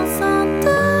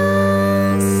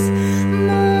transcendance,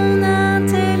 mon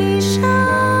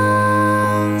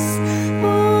intelligence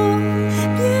pour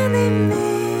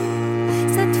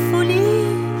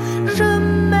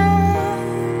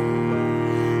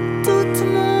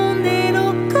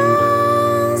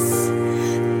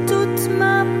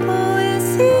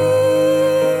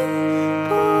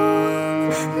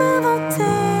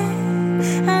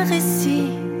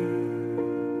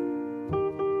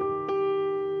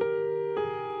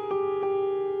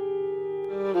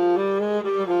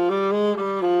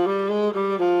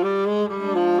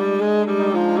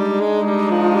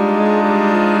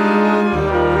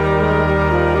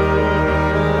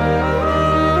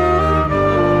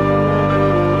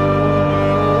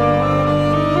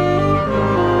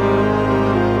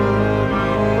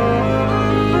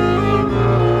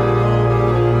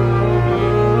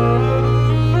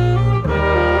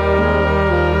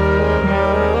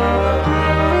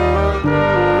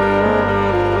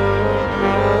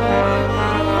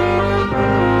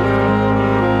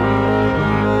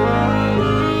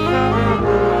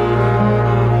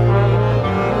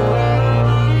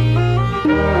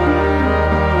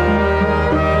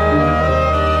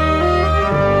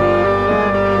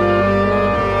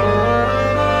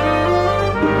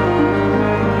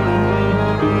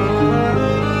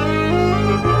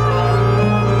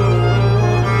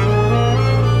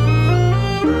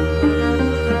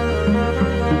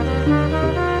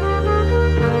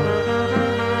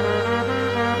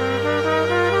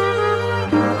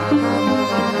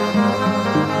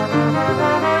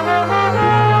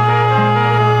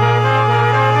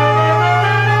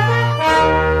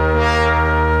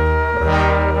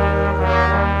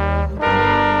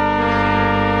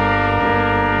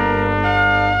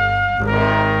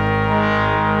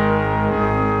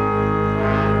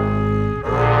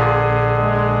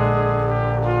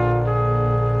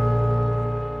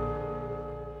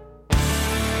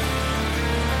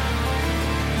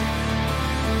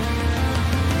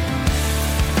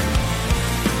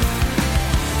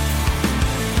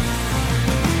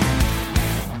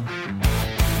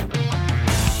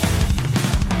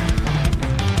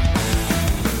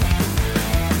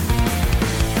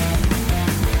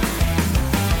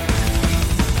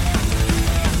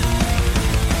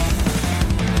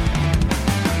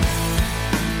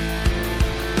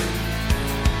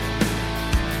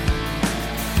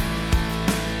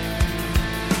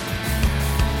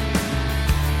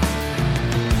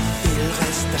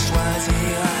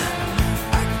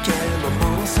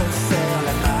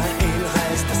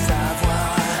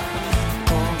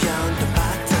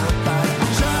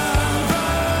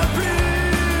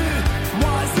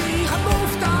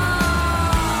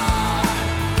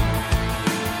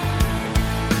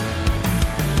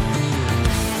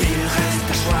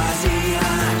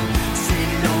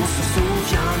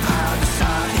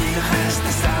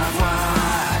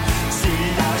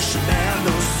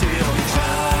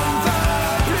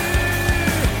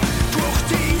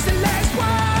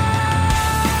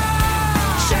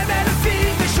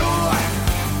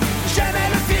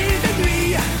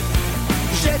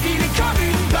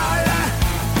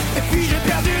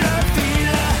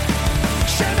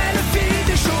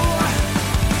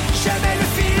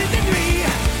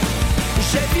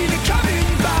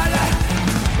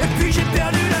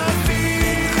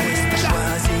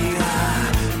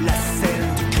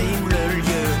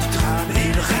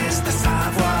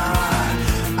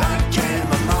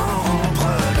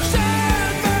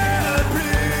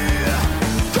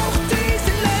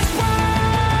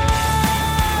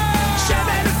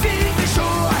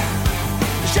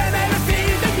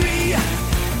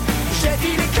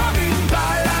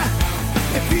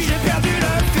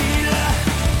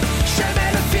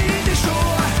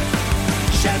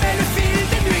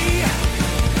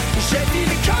J'ai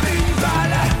filé comme une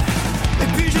balle, et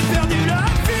puis j'ai perdu la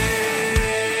vie.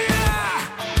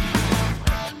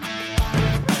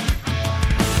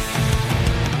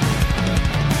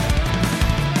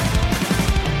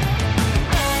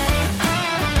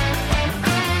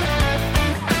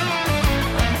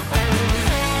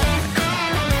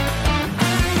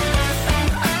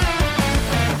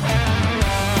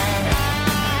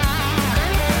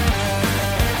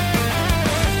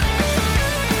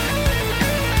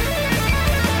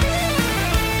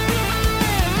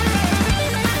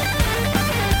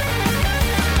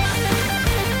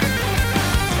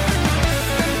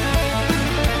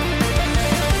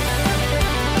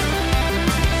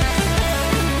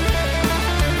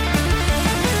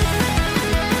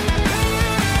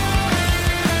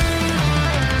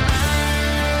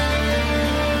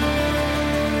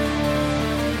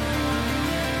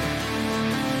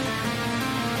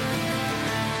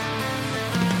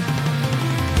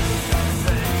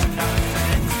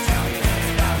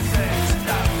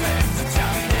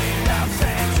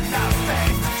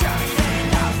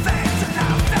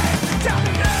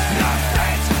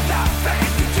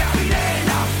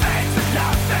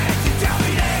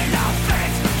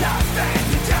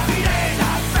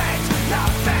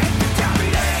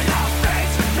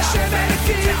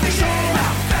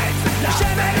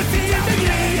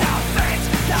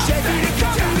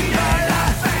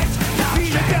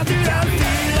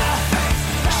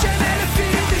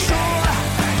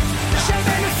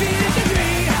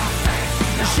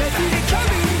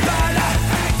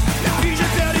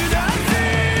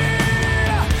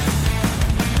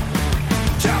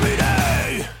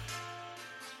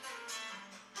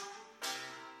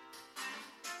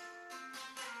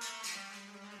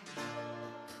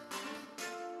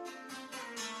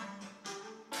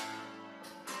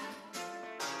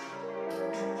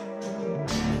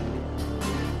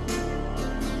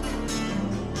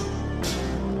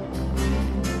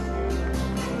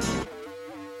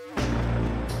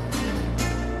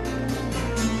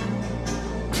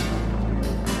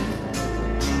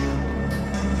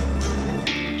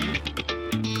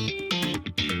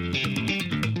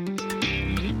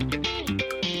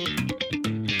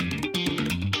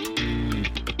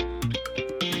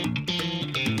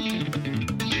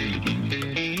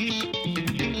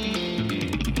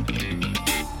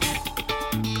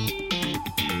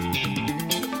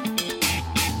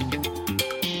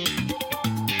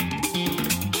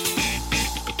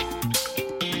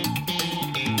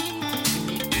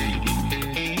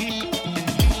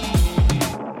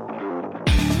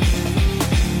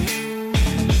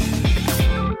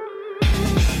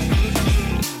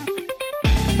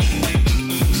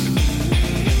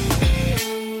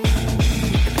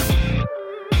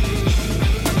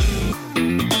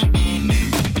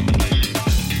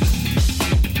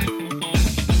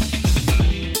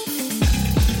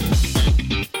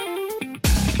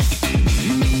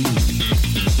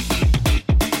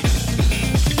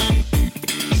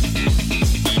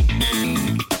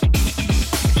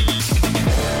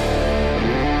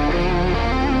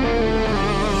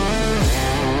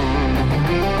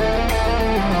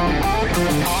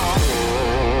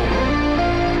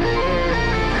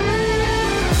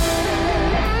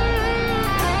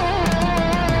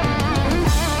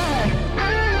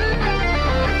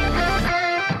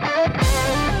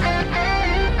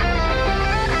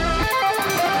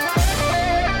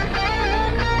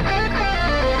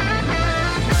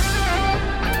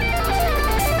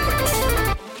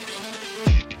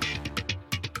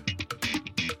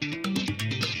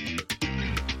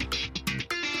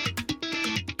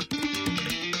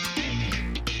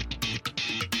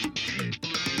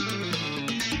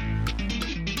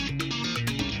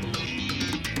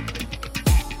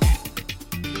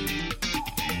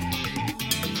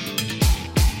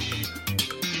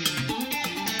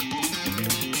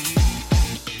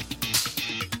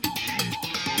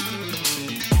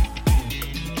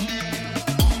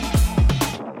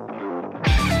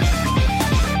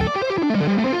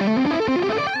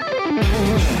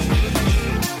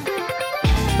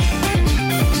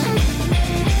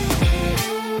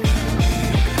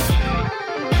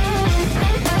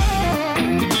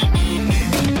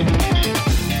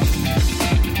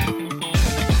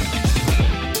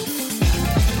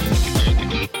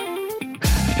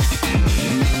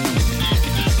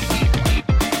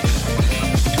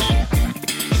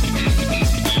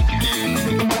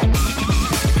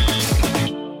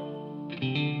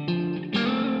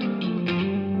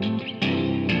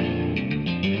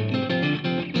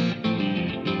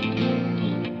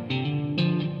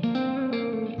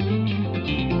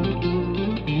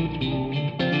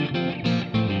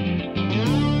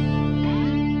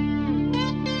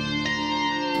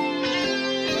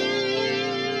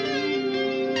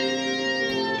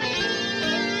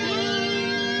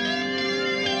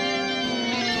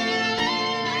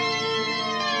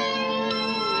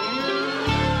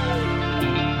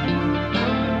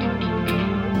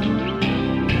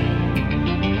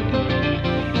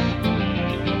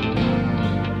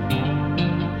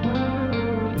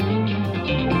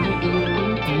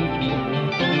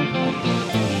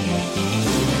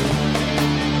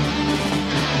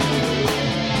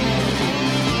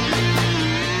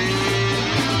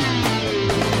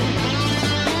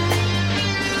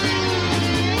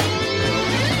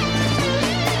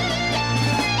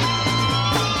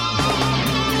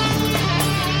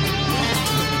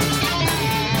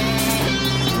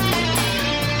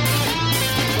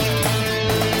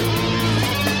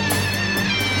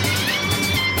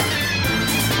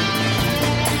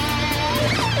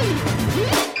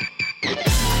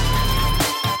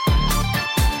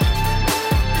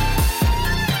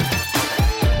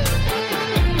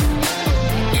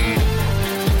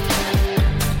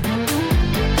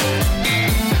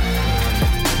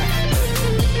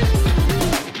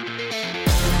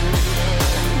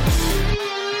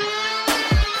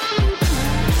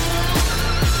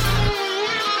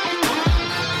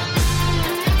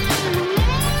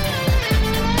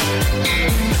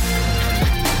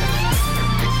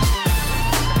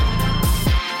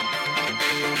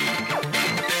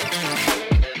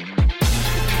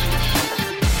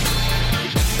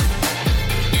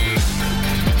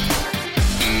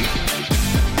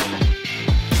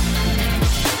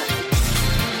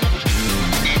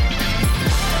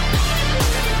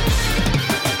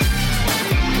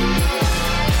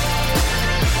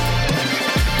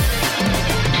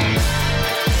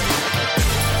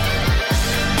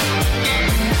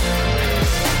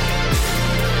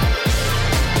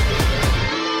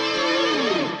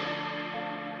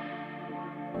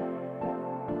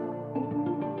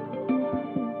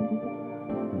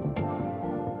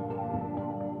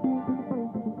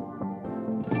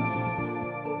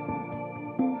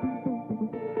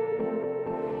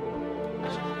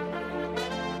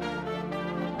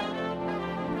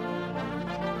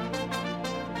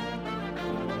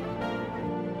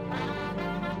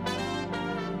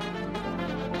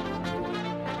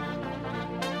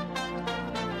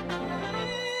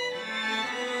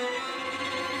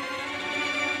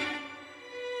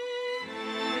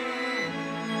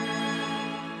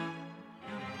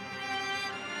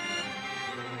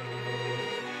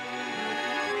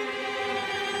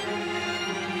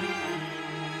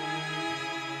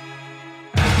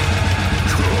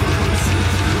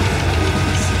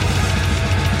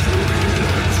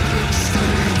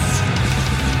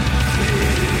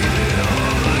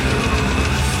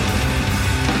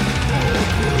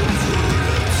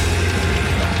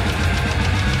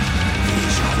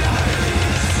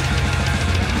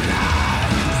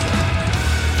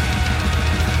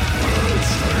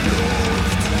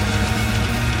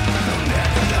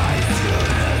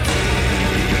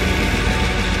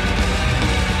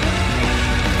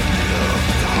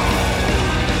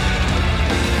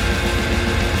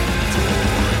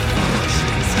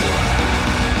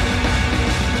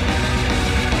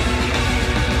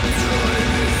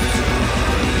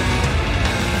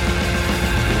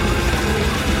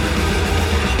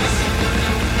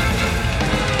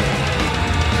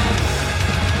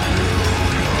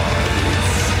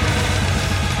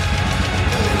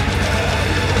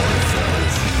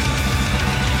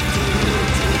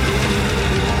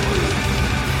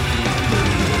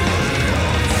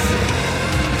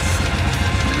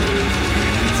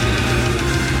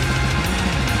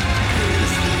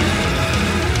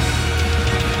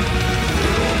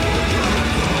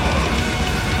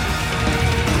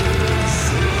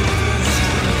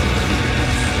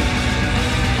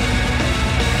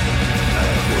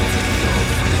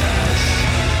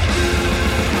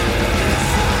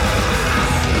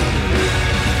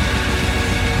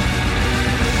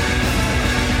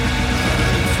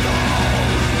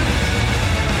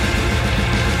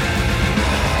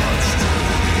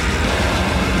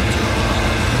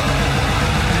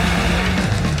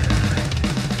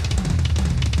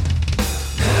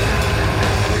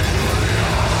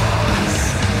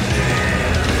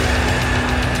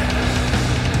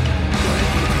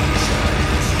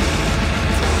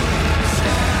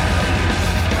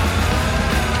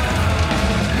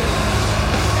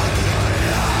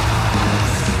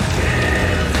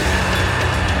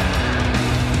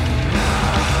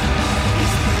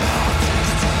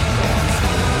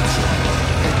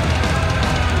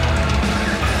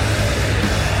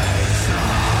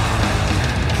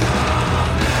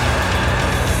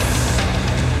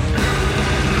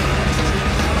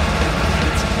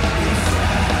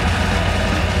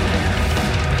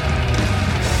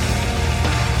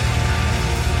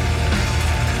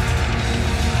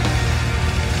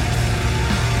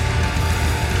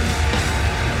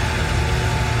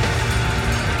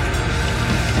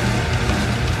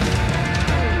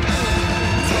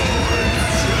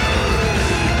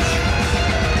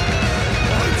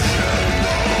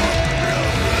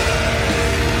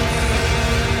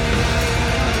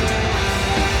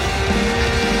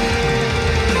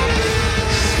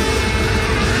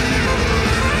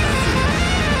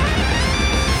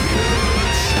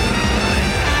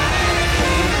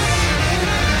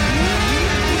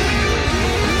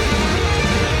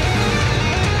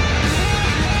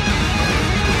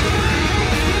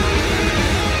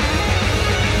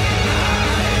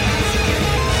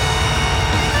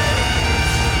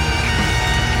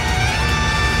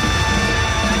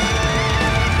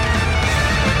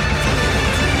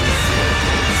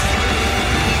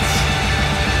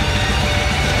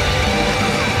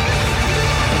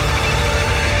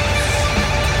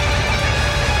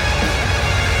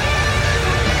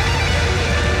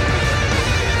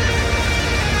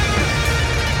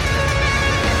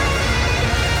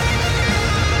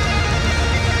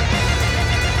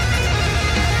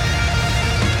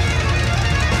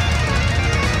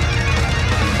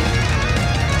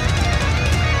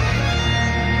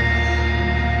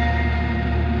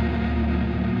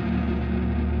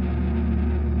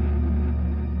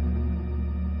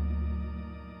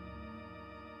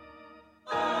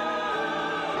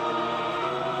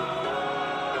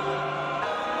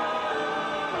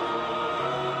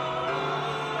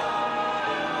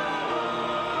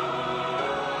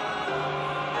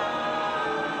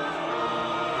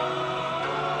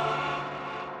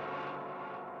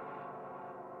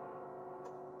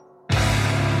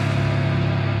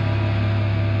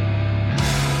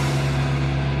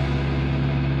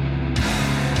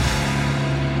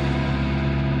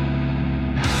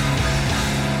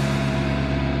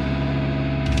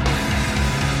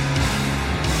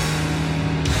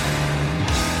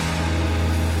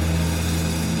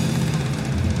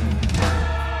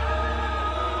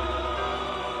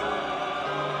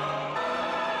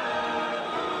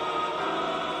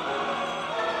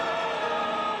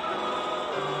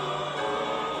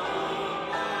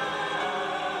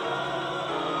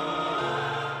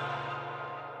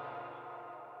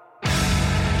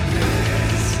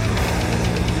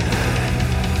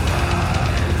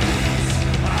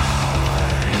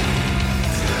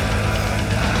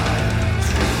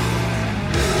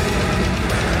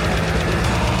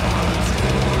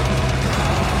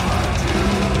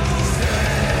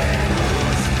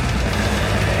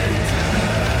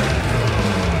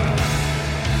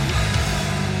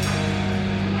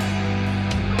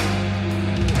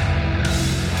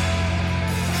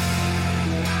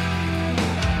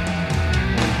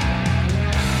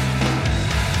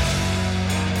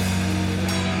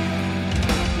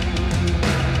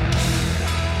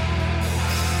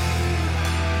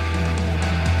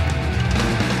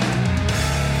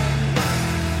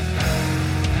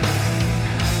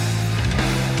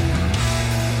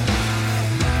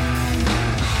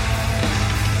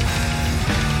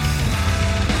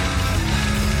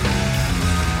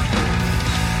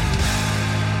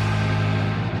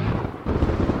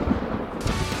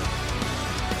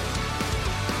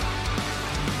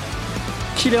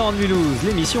 Killer en Mulhouse,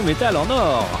 l'émission métal en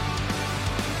or.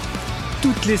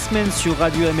 Toutes les semaines sur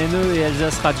Radio MNE et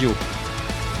Alsace Radio.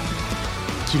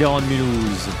 Killer en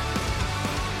Mulhouse.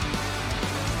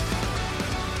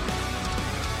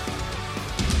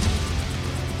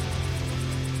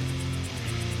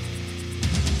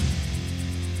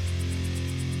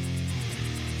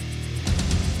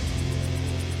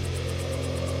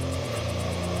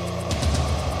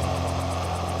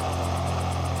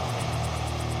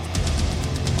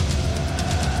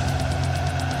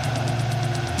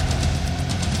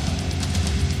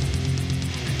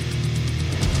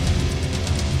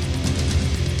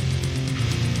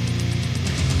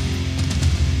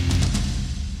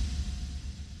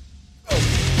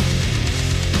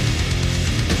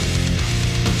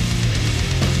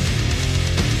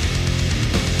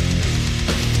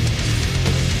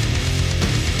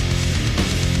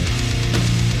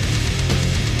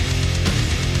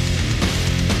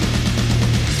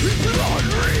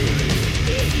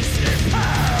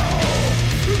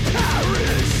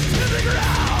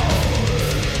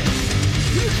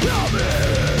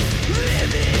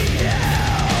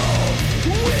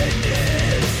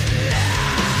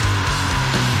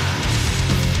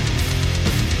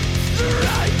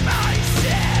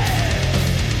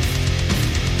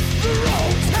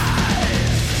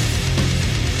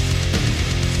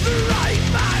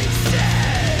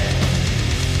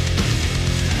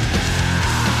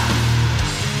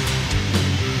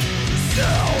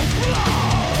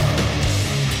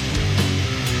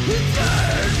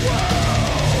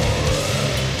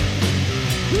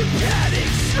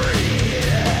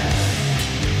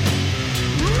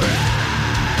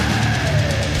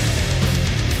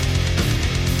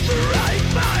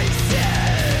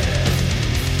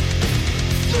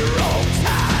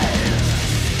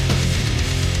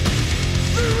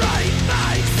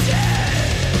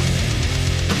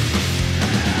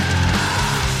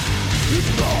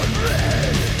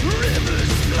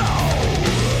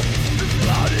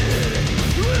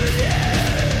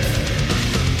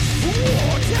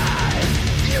 Wartime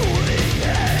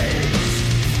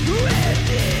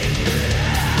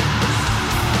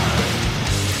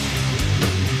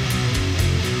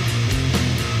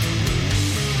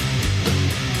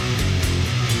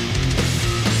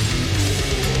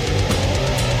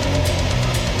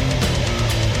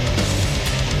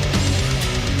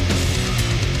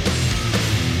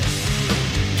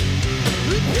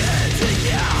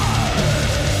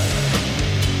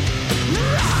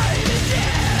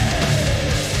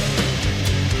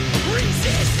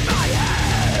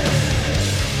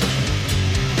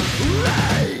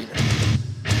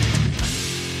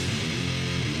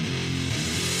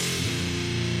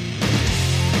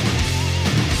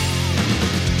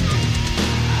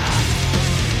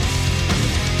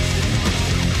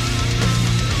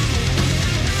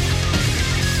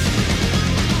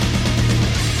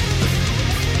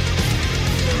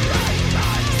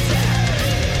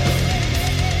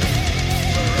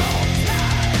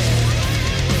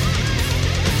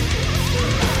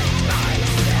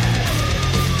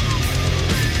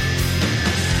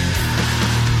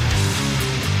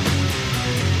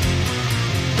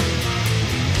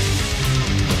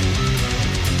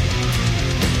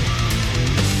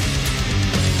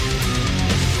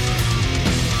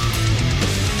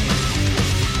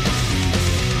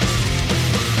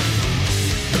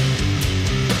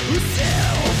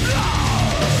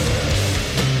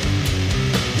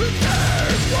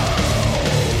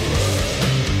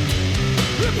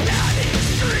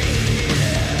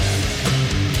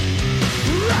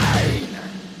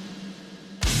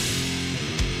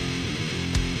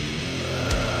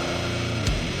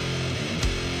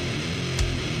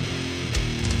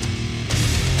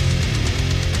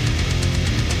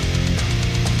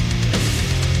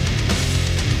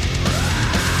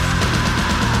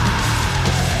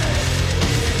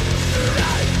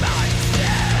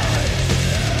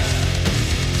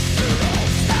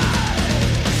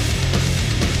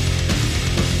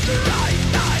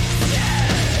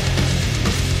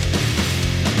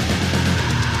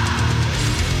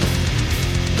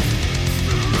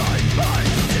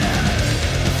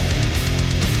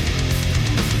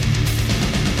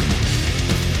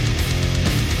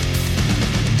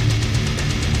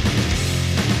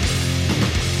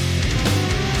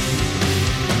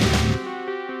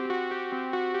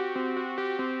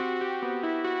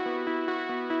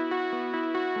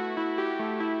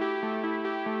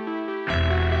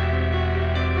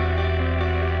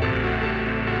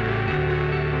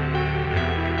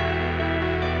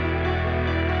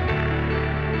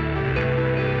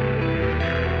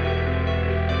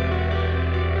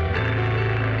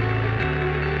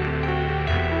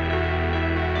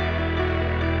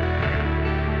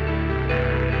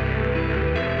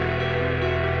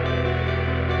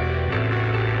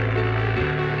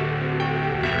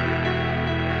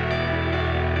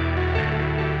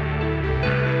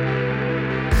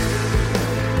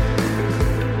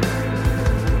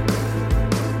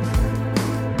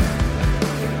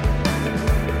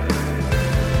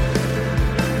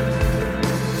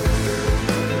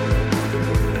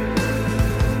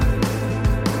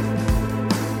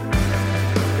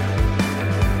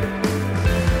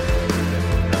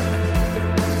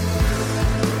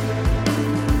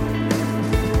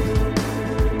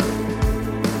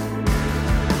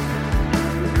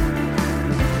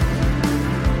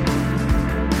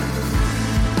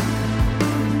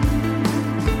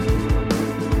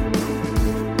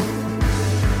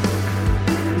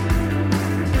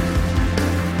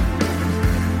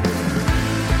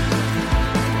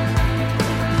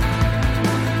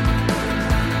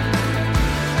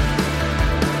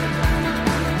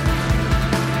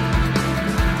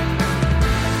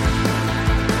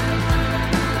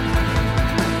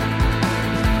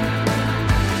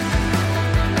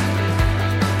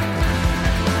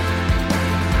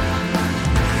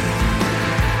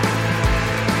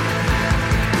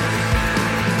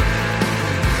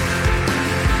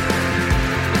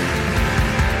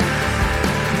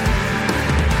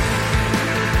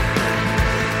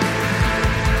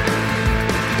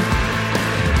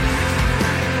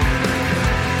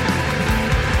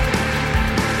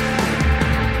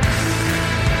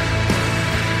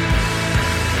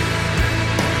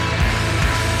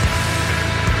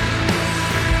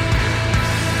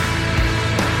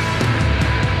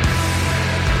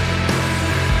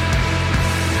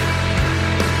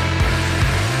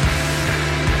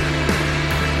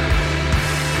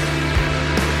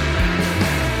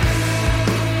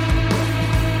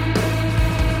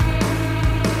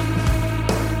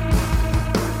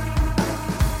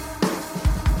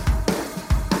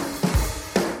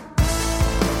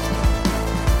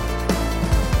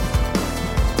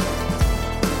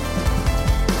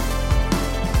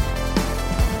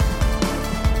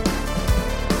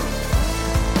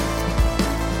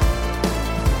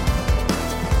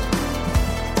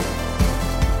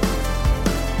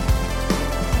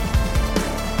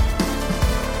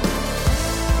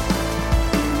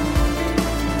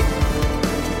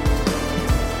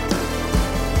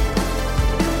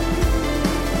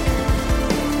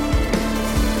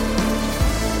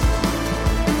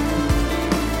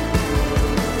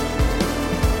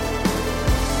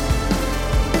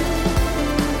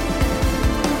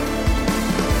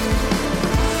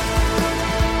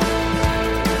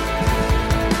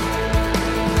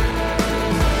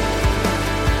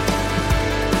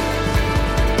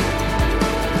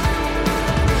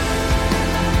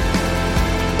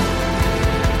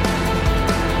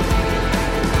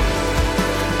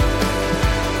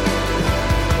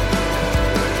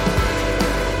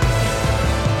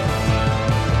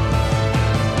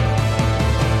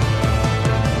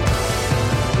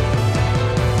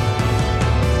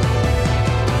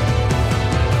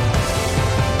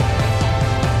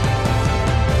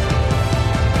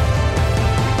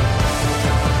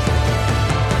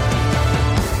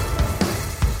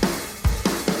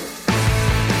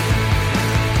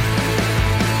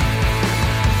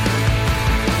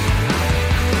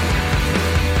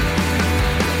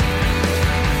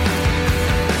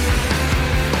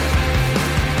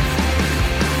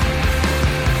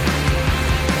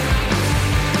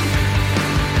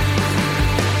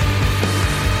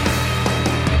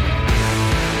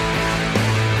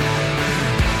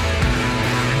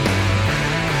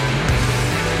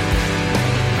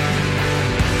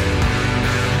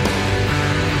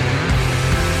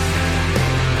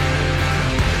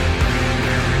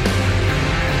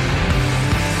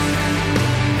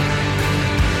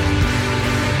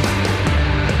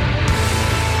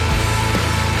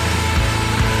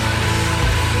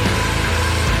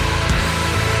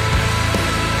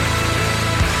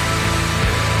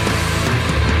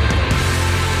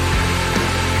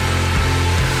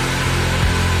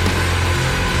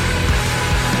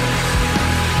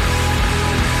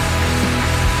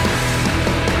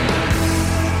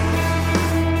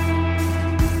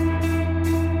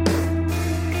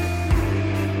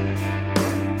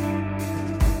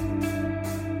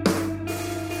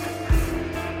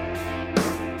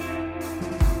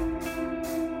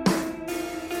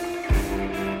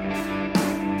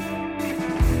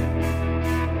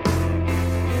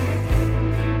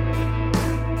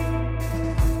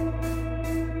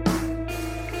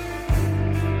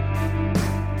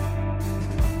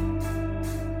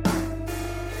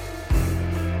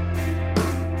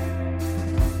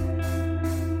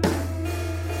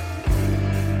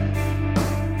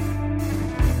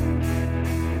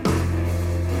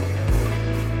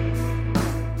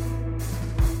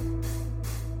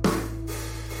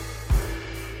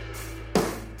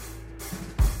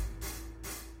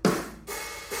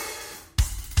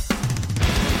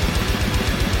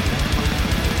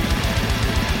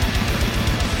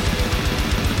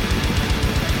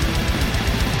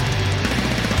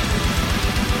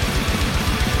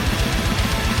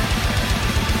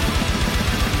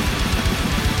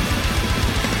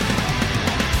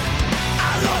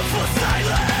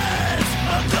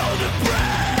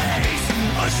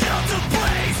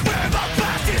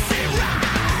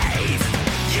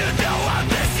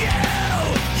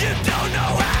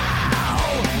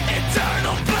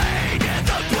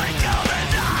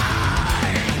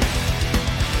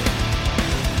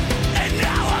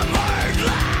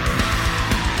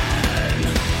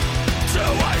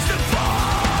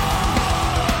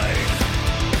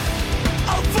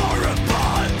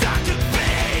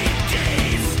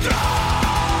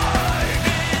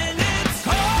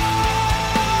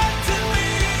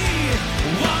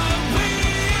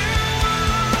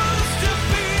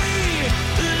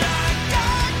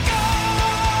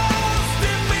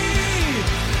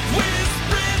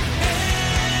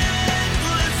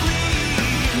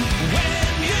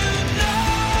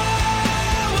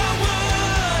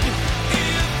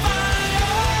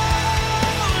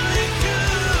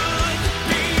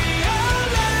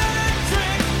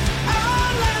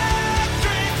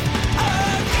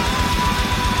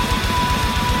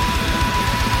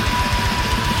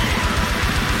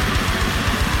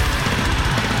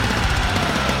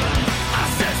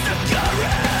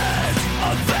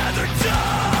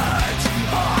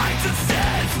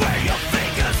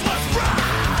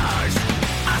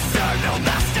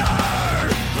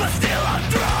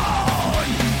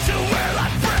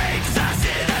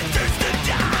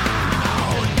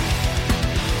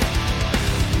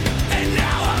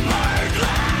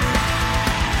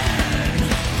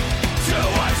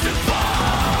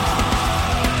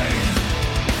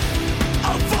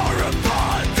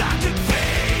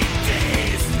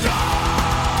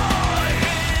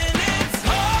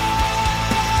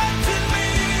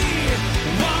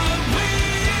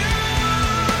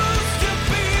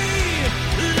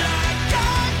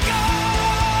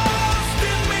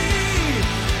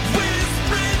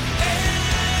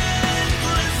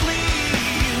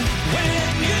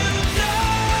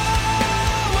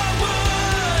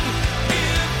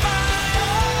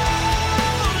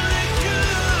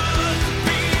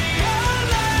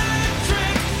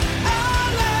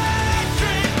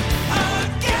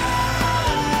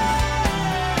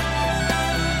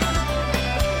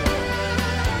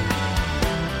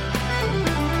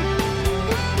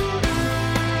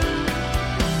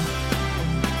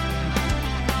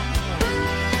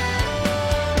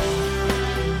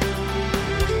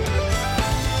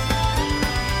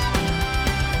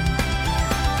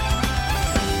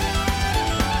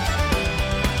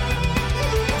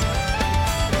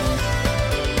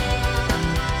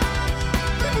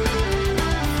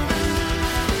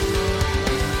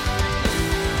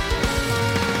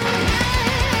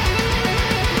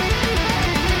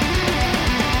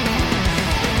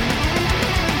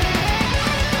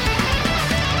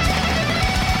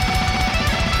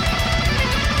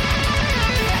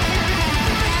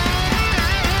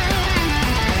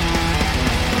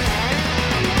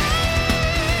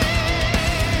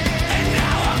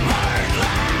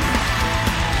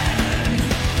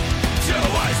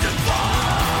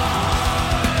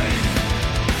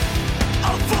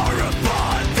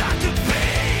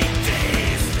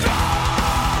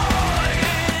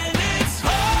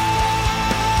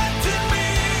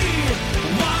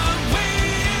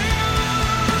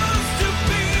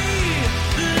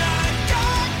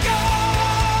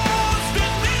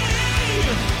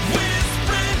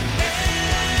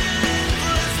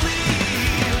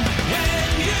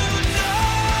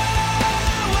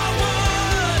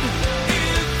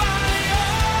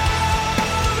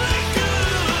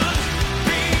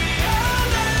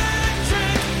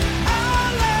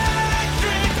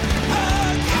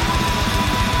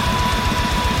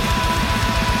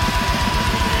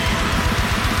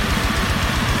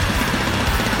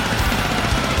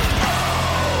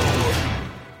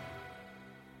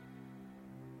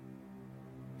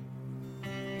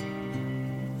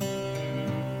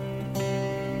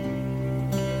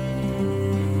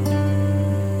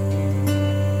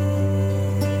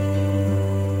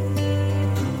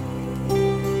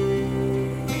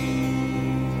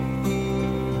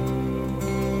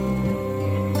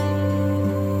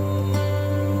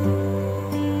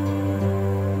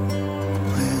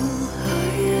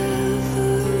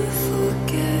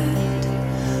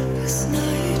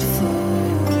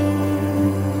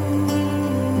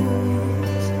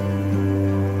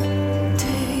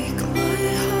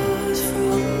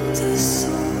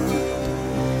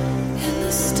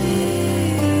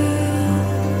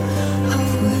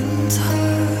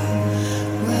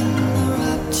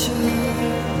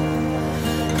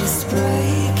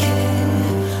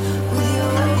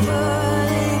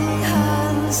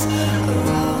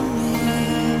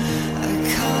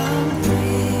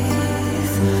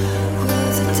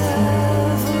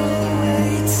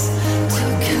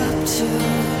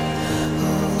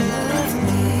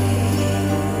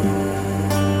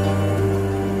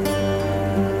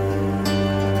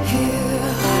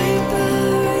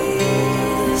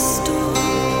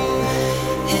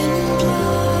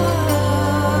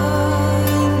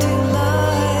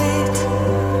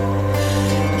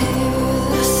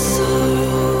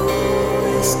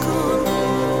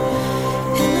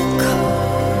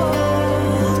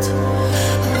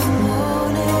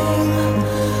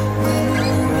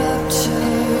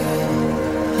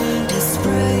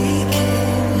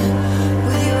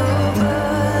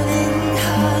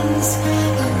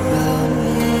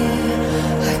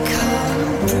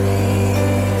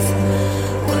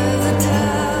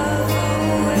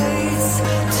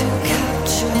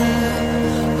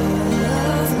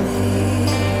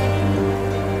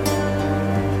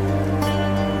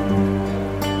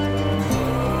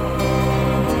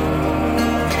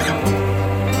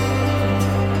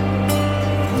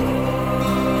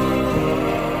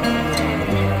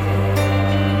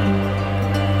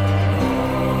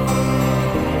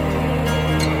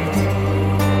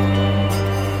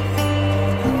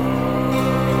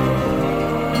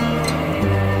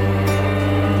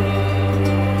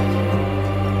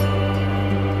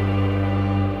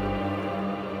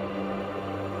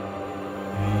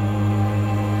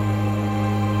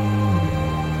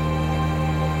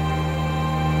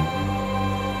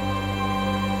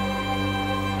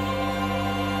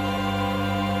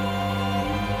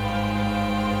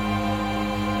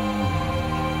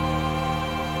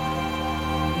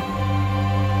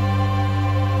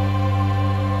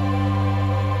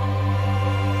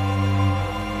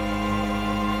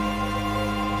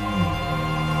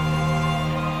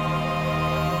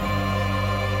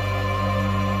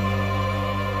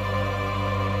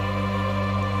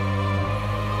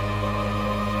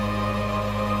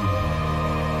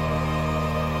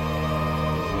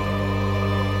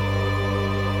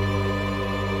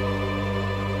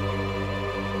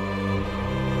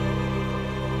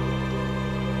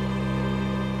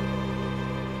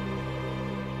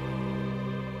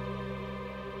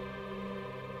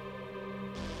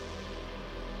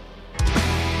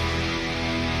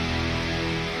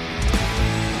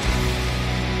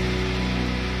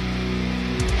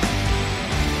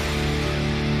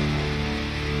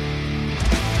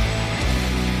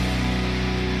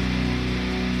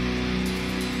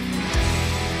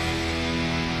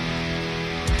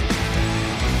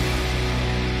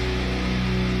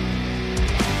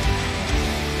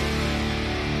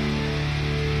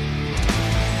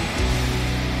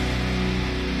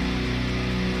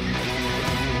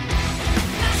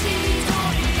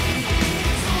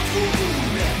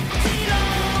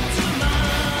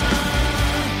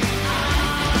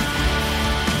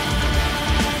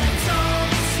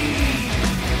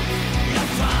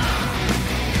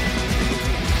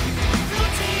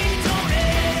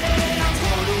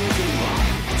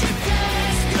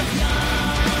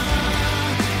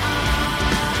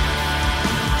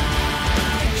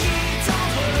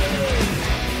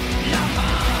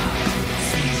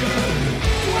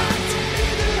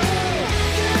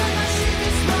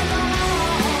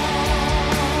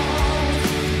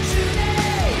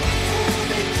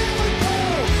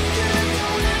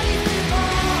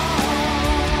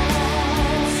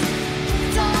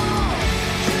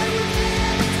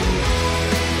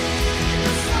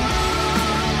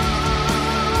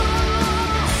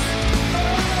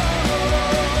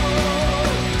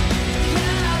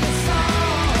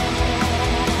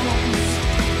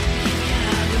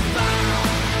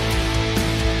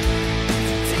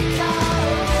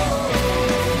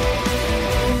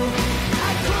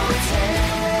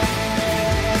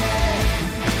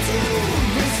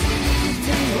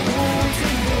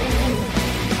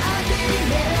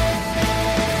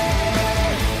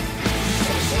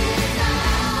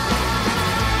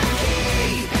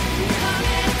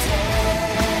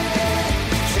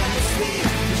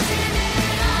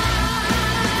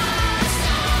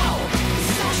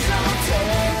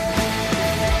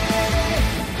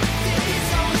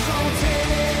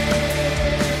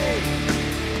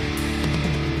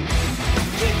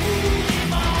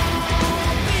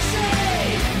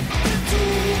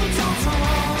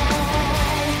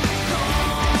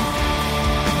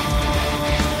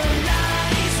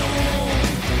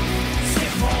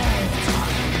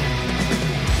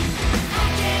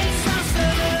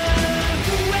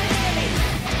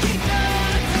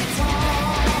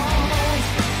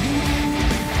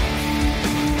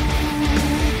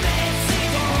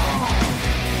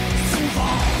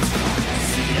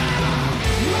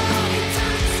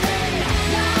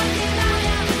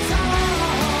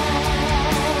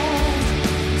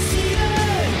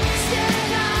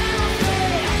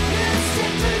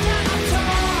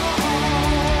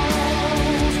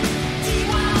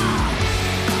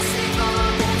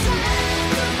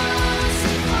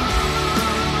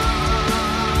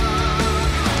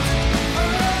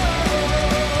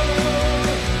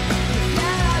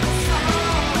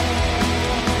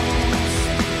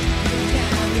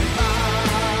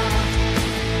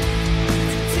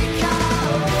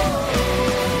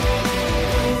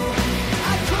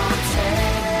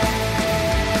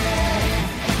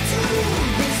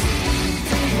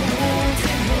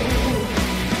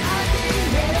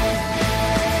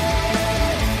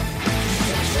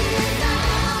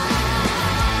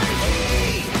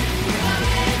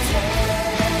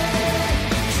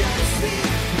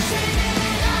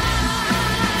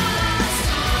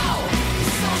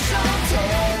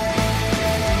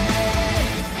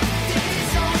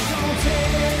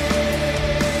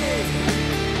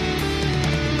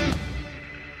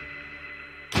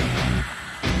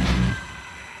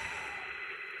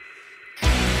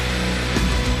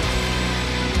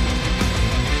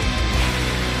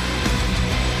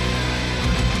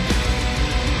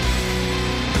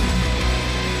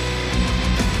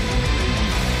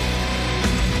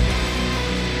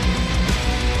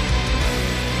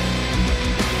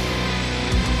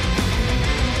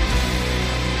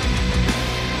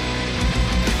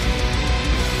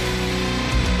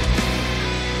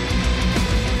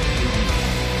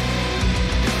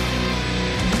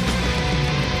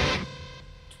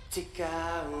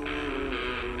chaos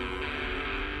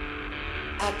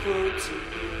à côté.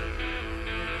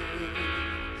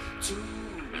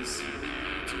 Tout ici,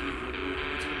 tout le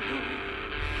monde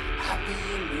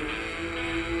abîmé.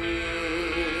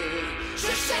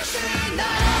 Je cherche un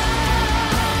âme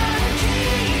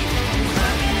qui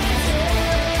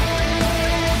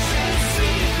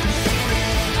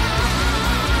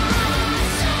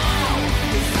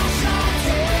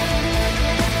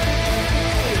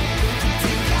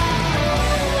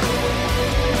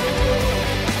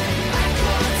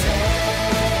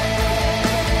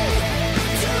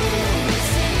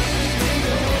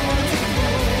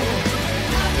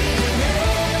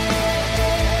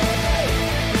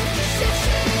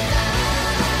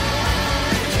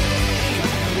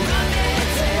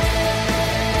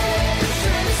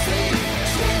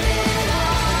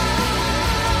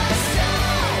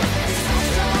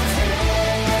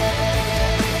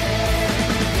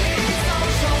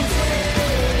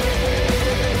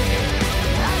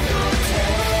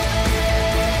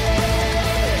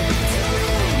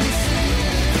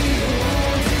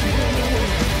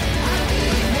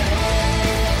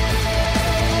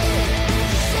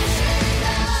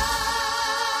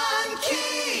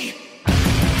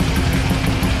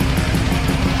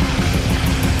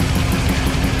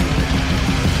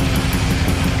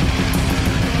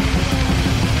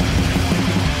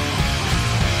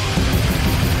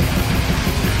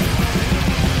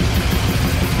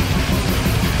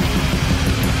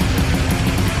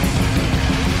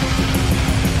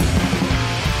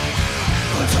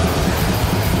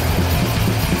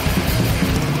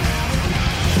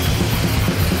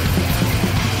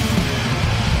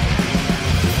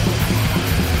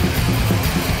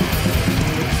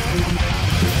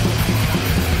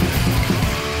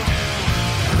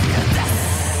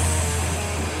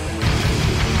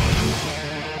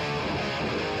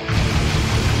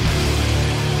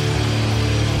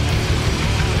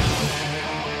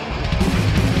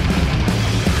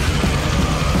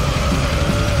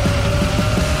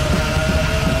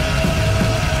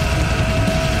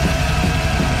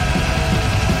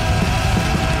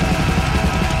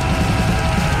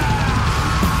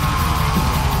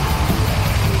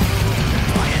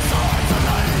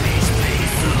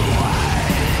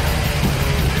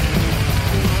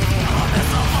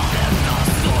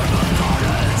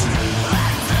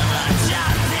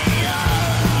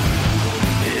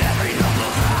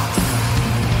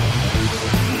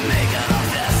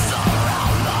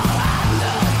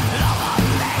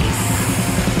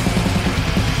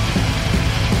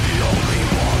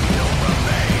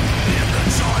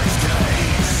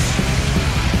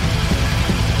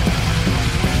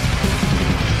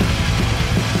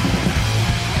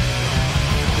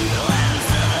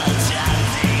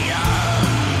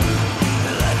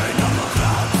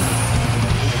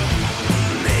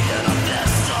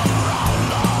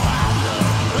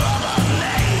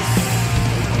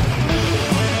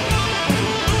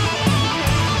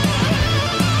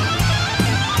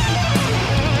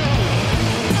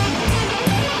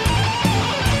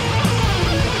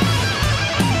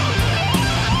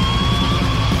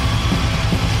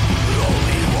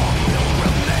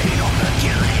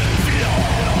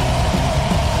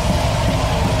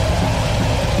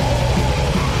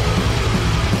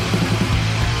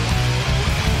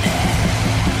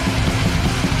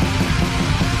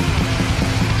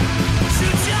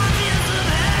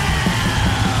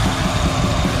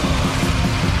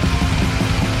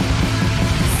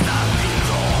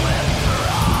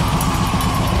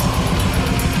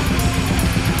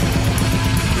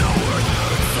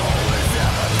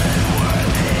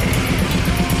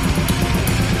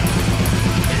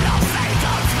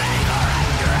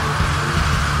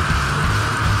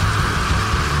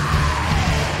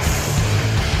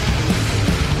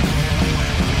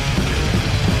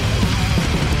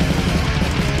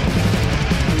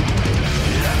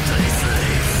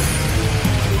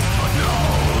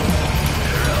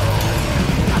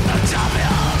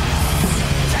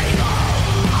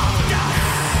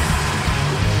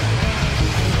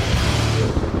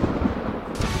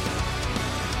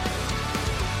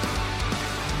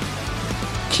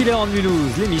Killer en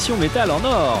Mulhouse, l'émission métal en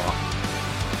or.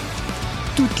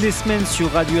 Toutes les semaines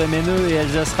sur Radio MNE et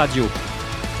Alsace Radio.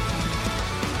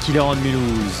 Killer en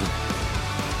Mulhouse.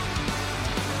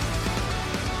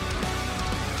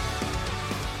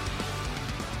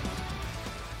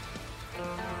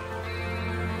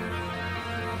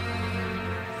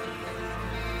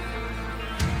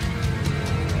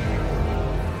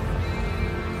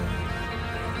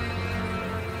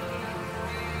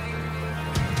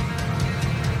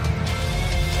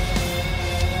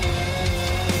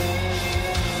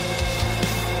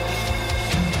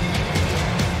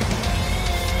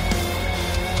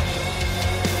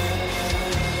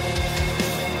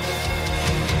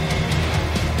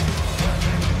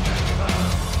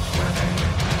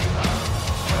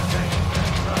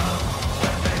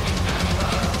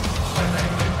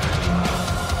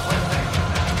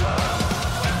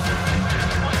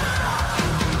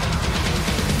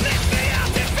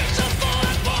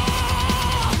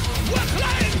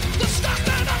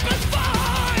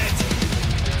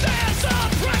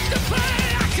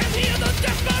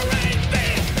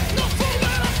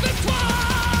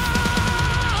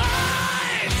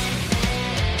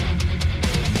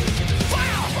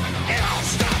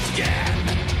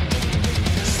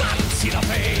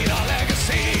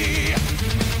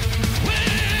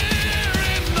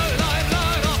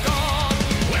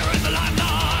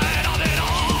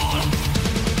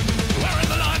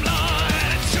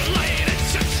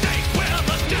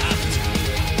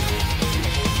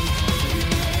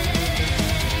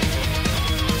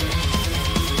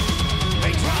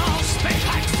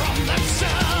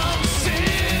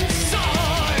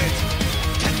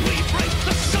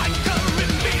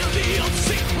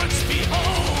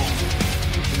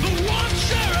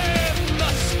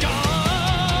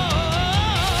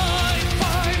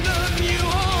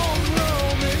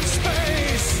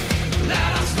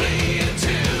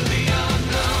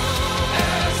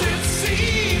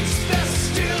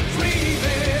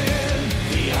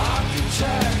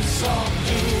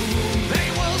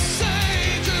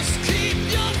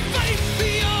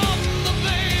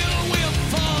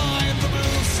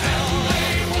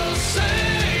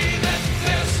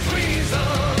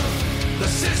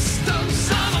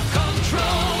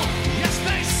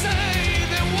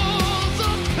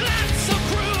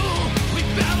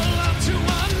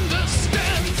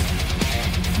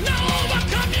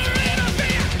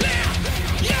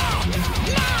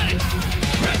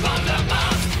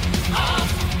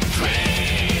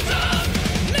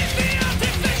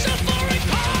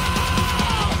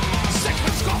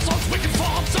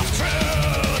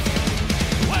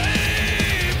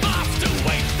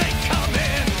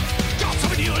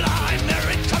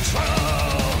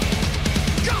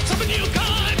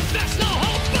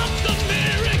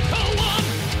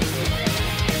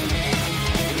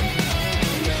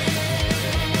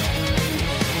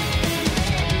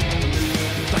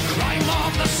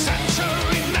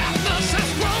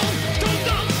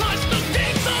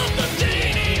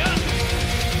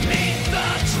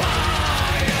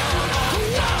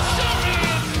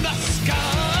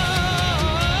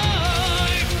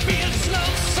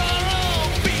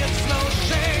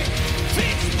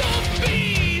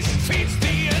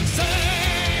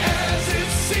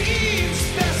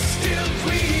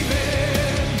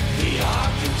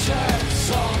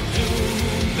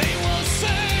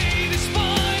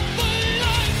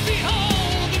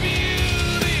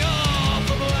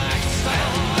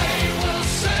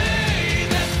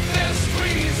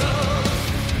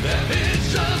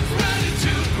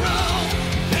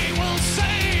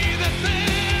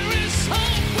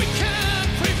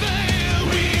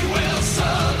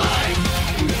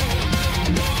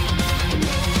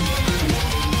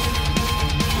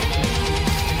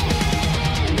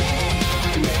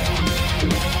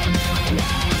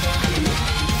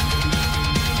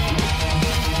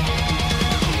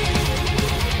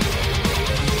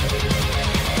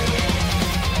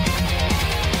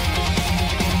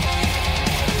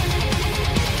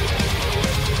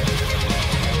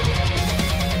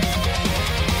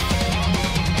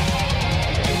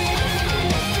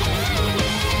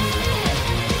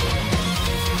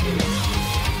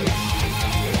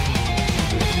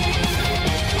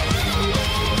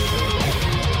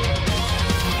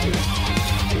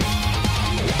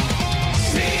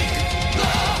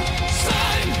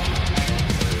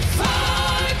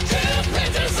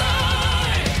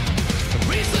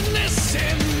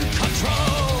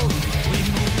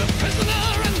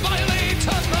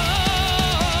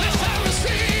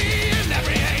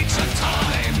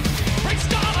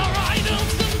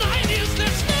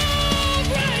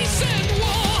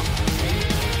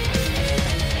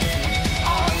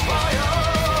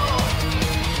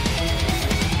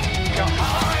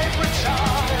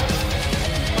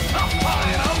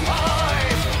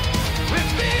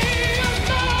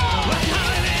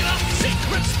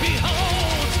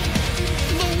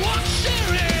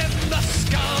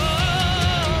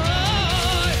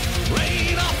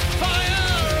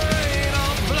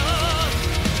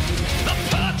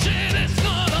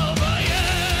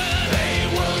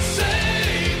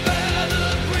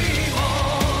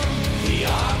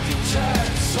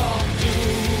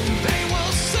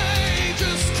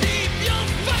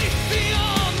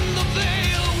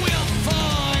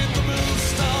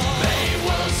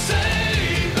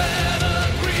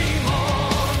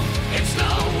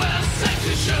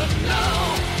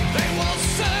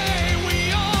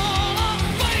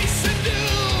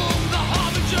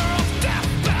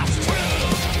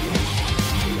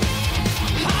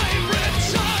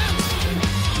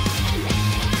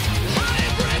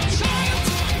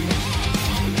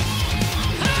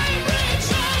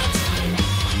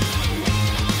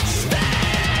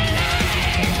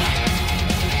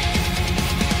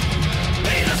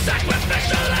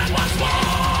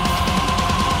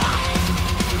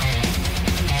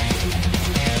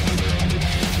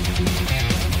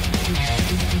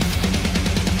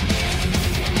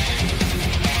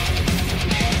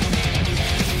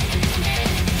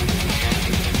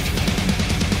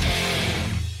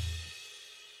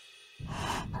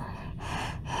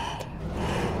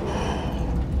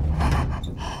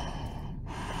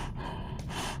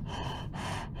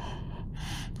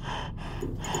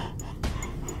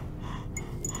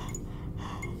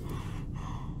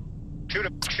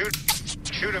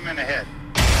 Shoot him in the head.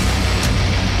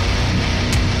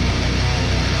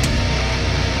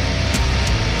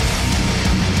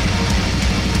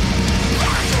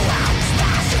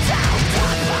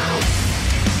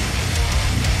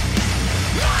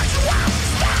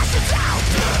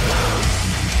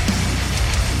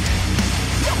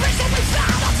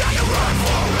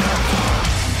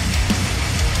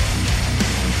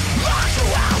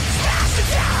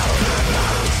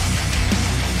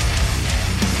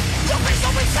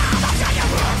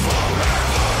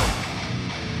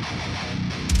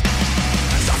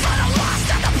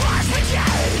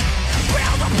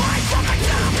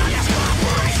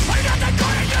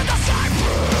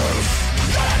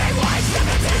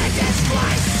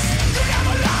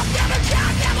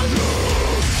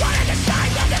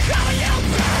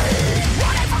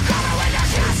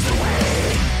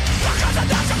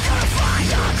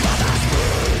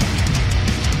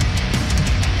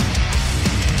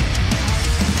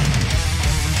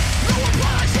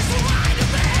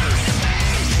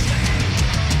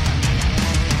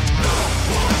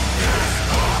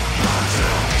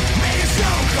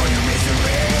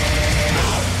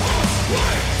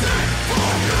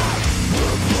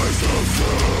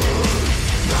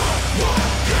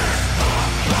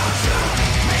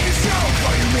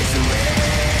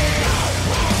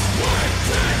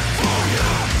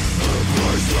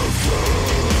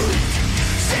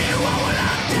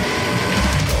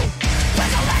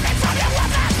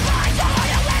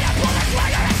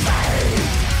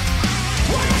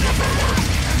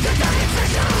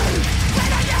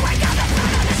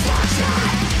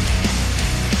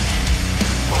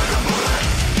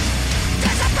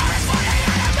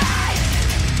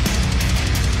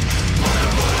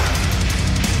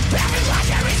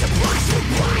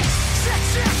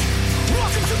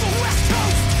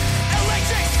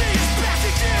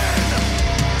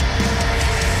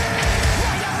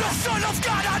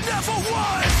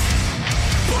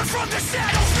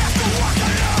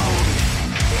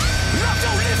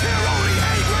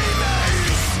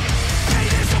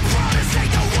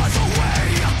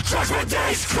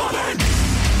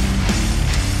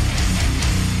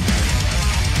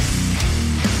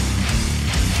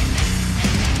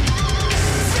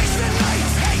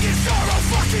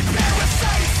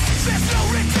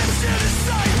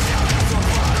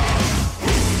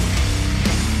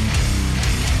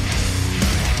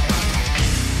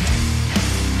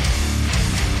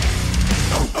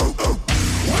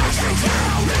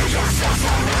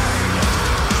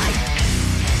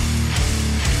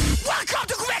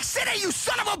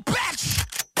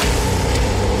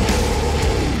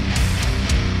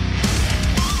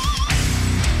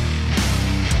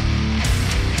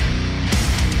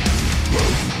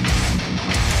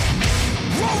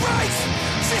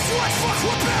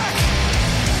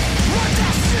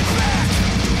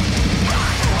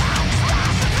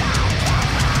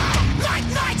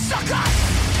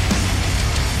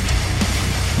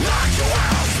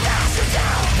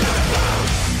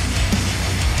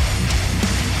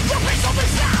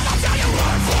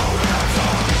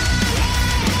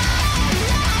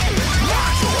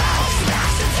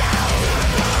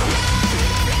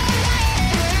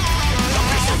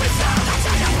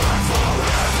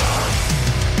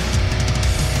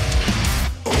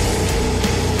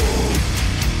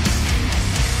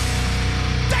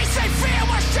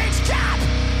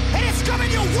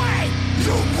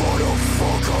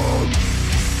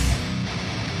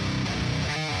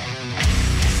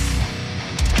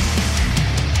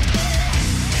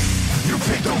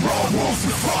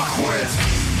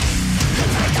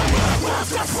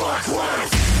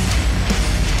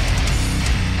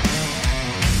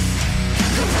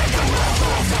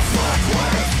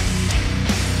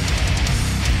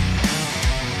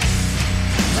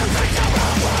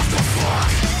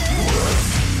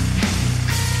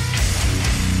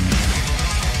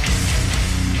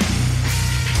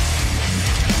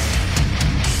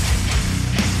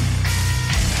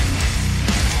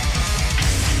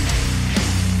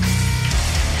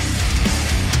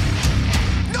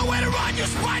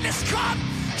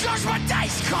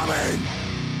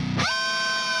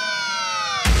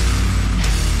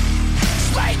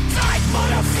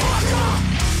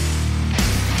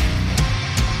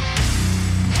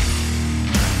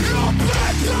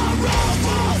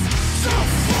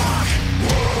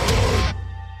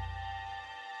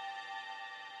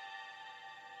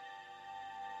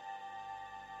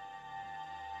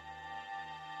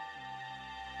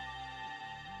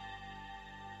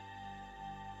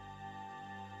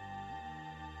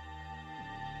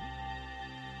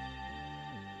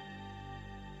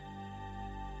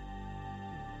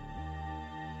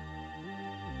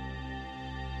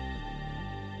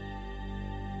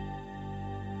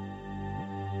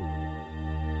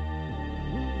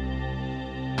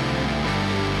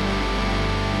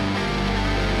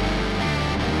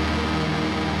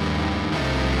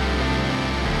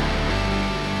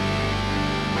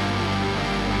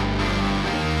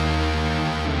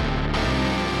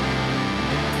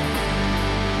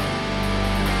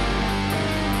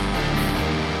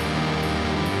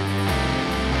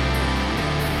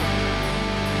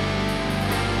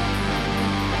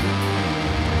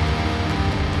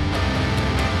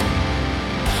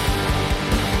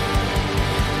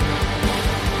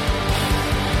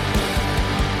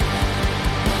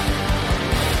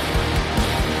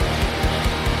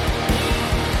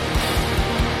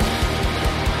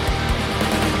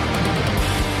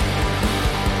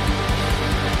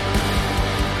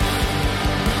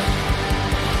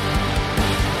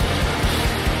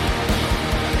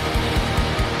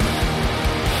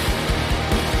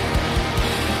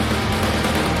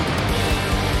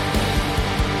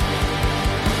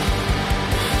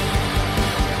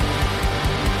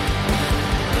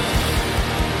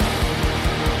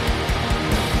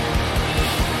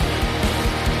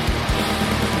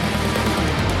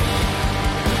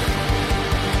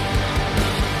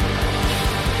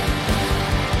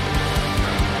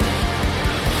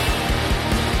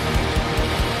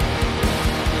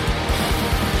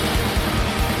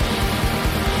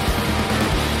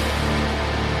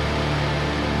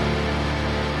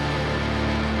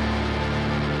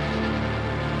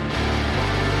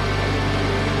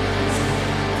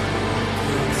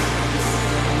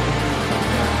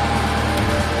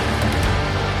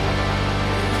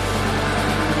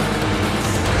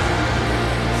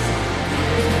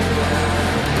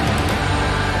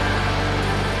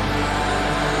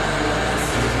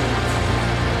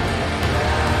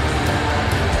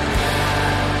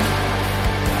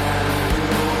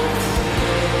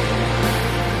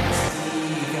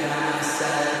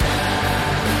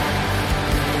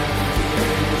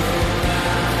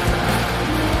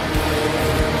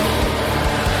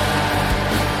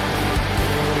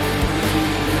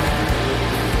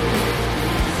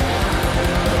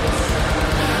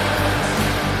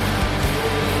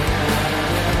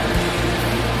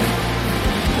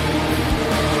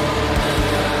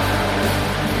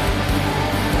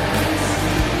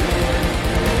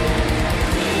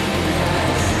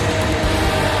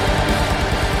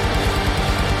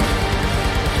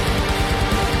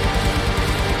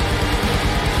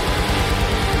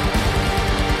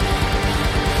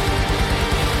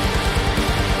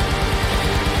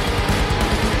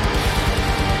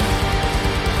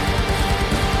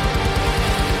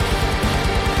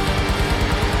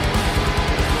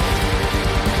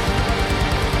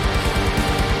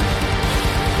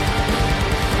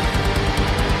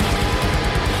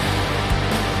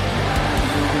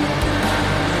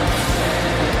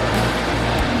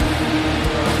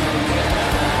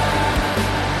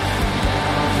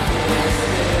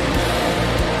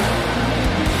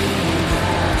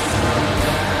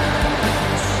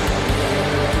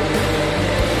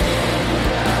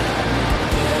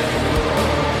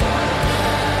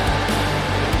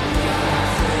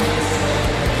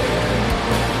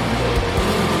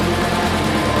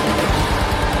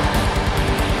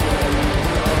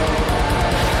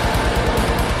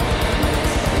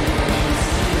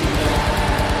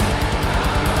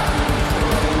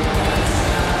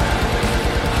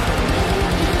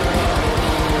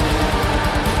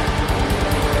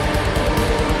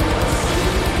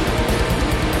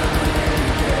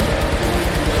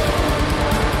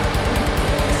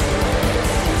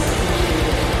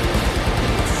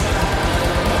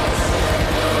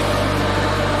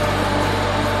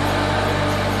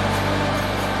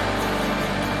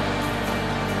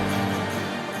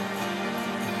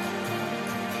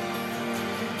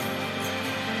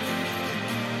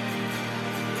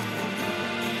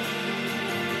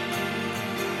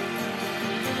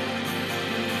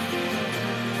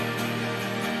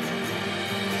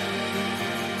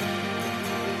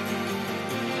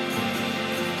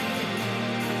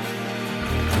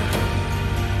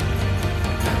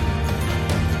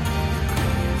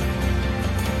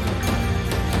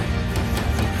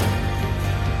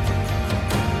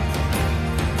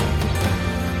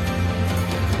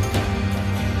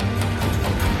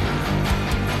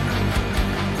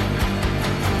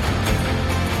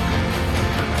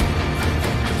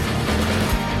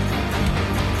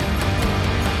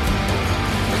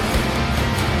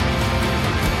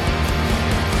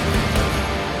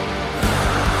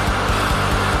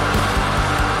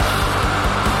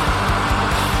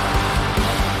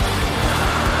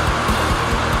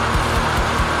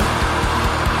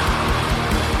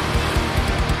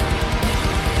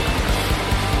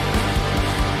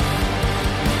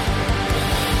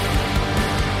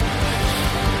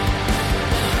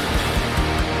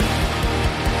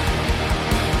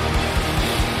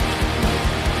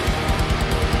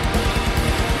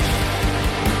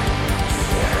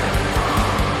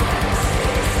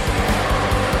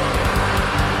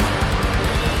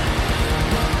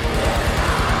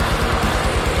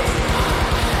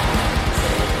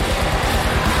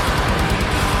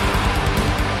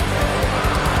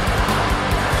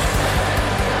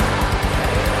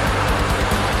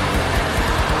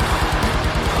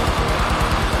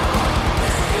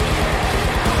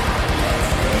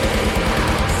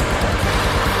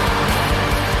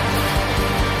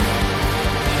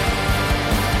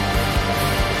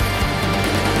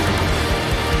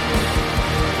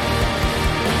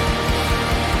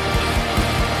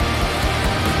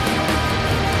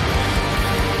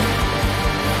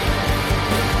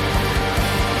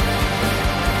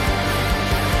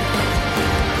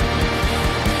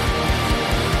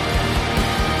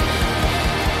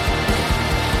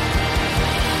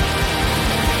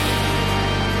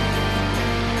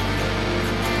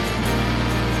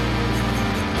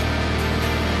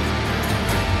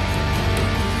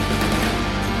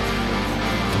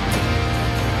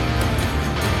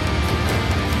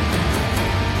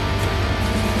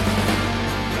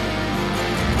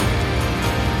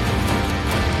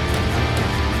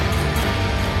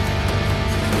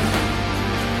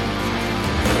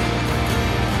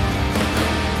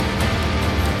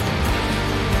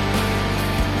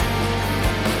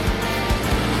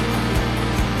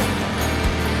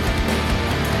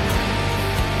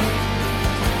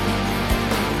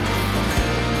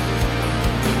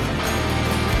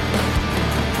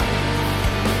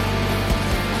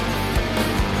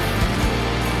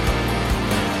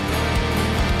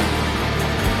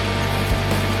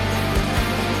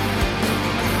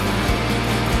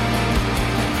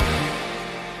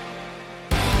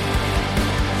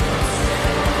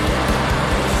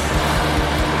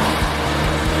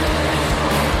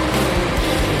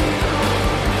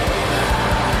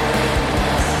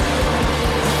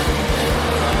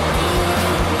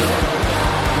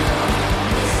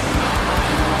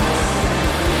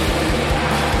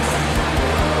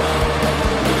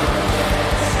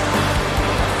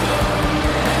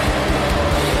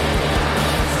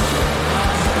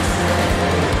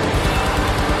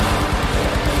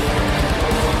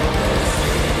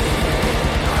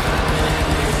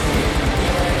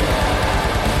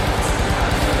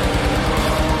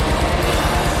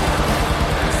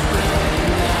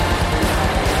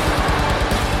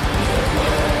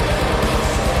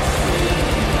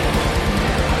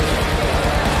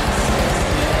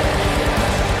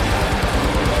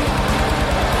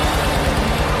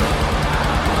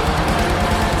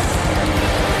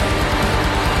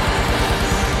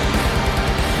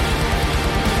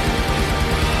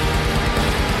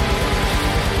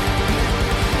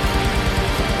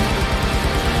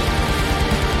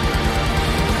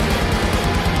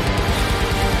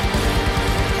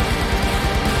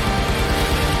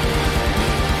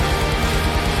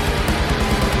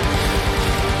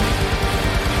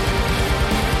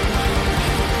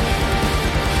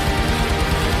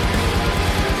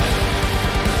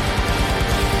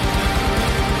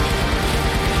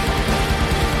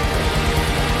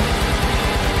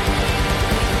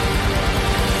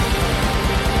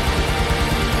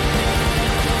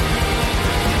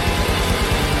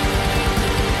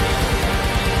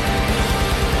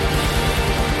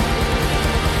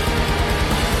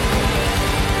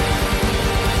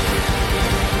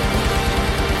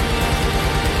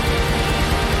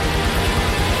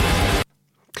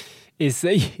 Et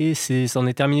ça y est, c'en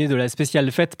est terminé de la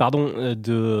spéciale fête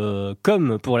de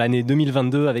Com pour l'année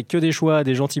 2022 avec que des choix,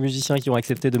 des gentils musiciens qui ont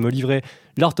accepté de me livrer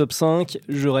leur top 5.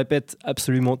 Je répète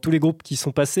absolument tous les groupes qui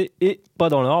sont passés et pas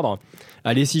dans l'ordre.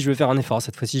 Allez, si je vais faire un effort,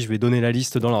 cette fois-ci je vais donner la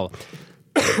liste dans l'ordre.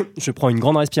 Je prends une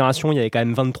grande respiration, il y avait quand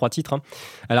même 23 titres.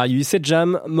 Alors il y a eu Seth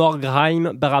Jam, More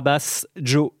Grime, Barabbas,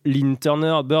 Joe, Lynn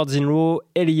Turner, Birds in Row,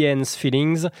 Aliens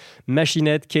Feelings,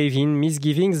 Machinette, Cave-In,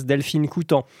 Misgivings, Delphine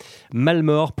Coutan,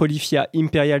 Malmore, Polyphia,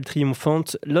 Imperial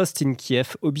Triumphant, Lost in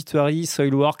Kiev, Obituary,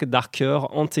 Soilwork, Darker,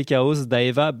 Antechaos,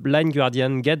 Daeva, Blind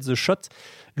Guardian, Get the Shot,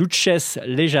 Luches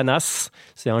Lejanas,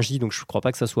 c'est un J donc je ne crois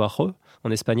pas que ça soit Re en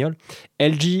espagnol,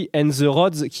 LG and the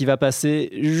Rods qui va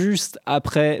passer juste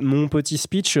après mon petit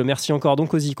speech. Merci encore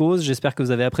donc aux Icos, j'espère que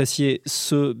vous avez apprécié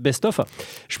ce best-of.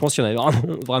 Je pense qu'il y en avait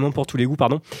vraiment pour tous les goûts,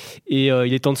 et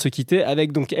il est temps de se quitter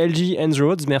avec donc LG and the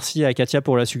Rods. Merci à Katia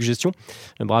pour la suggestion,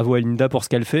 bravo à Linda pour ce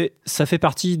qu'elle fait. Ça fait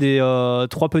partie des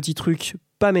 3 petits trucs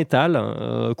pas métal,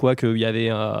 quoique il y avait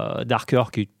Darker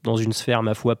qui est dans une sphère,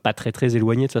 ma foi, pas très très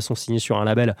éloignée, de toute façon signé sur un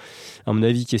label, à mon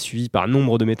avis, qui est suivi par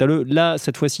nombre de métalleux. Là,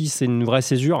 cette fois-ci, c'est une vraie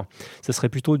césure. Ça serait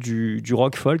plutôt du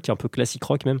rock folk, un peu classique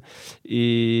rock même.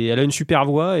 Et elle a une super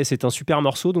voix et c'est un super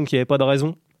morceau, donc il n'y avait pas de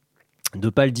raison de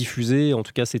pas le diffuser. En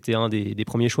tout cas, c'était un des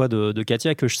premiers choix de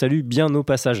Katia, que je salue bien au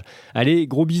passage. Allez,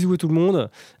 gros bisous à tout le monde,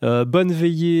 bonne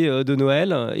veillée de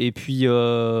Noël, et puis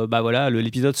voilà,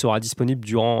 l'épisode sera disponible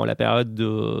durant la période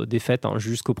des fêtes,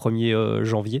 jusqu'au 1er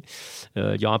janvier.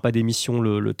 Il n'y aura pas d'émission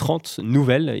le 30,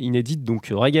 nouvelle, inédite,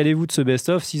 donc régalez-vous de ce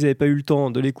best-of. Si vous n'avez pas eu le temps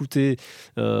de l'écouter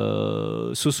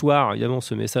ce soir, évidemment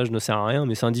ce message ne sert à rien,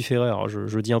 mais c'est un différé, alors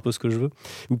je dis un peu ce que je veux.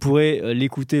 Vous pourrez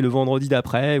l'écouter le vendredi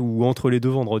d'après ou entre les deux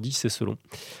vendredis, c'est selon.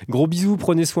 Gros bisous,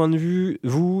 prenez soin de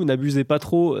vous, n'abusez pas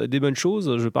trop des bonnes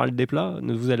choses, je parle des plats,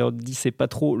 ne vous alourdissez pas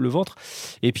trop le ventre,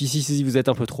 et puis si vous êtes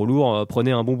un peu trop lourd,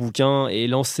 prenez un bon bouquin et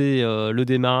lancez le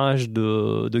démarrage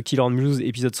de Killer on Blues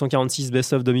épisode 146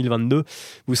 Best of 2022.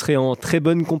 Vous serez en très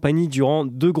bonne compagnie durant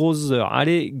 2 grosses heures.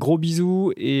 Allez, gros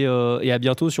bisous et à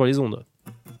bientôt sur les ondes.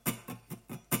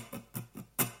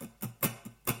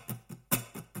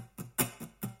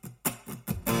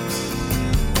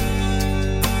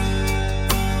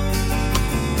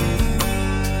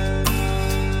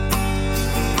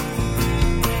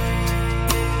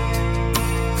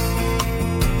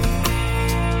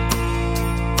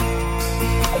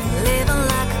 Living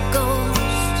like a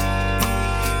ghost,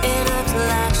 it looks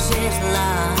like she's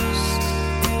lost.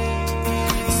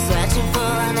 Searching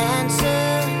for an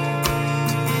answer,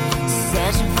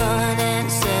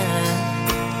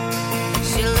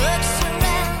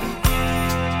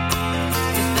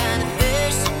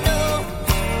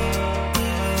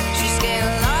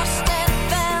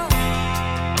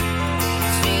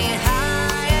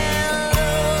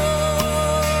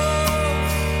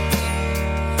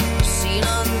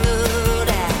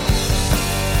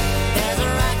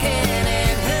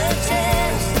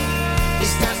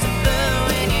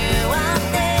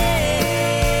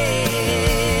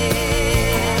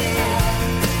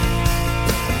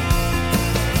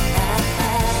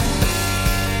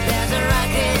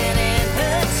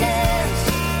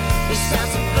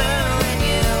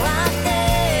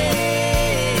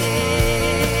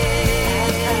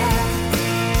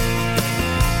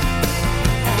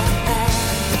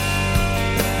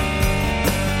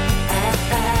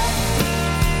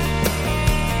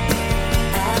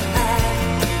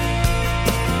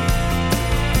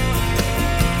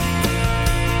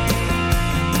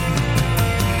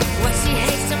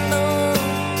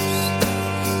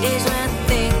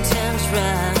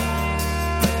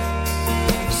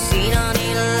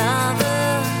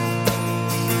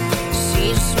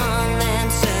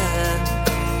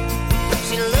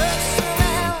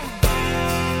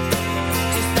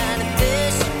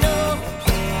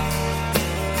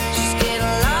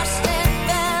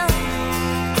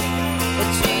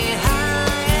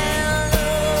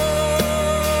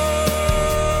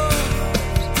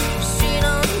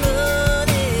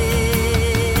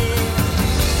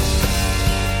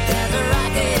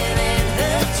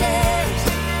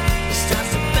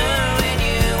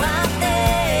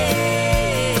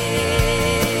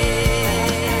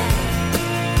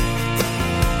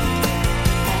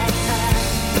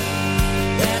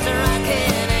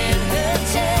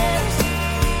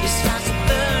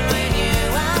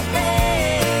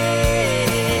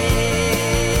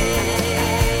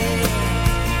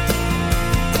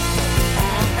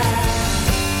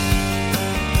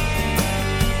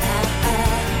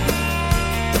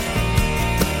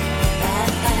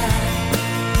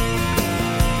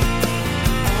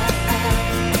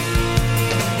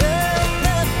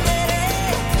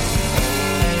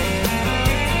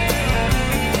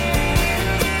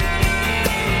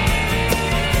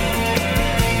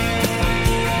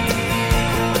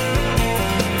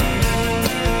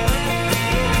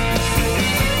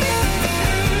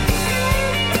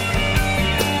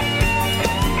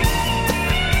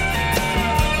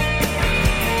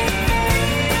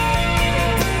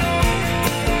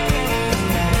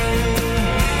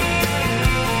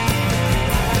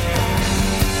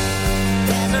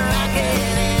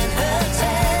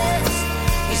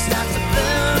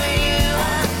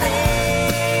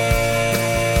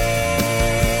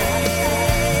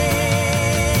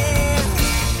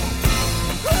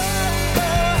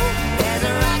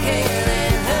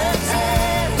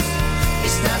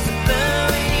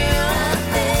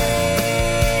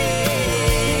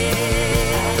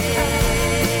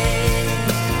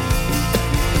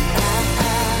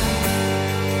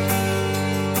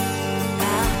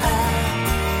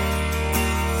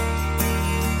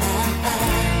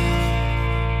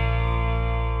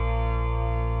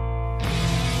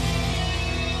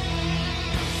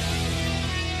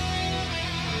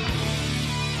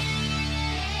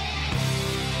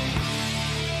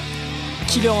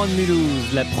 Killer on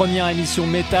Mulhouse, la première émission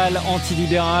métal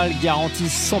antilibérale garantie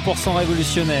 100%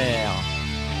 révolutionnaire.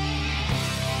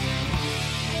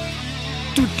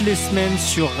 Toutes les semaines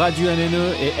sur Radio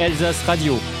MNE et Elsace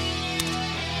Radio.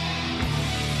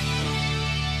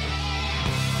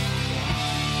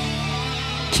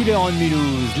 Killer on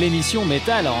Mulhouse, l'émission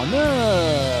métal en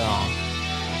or.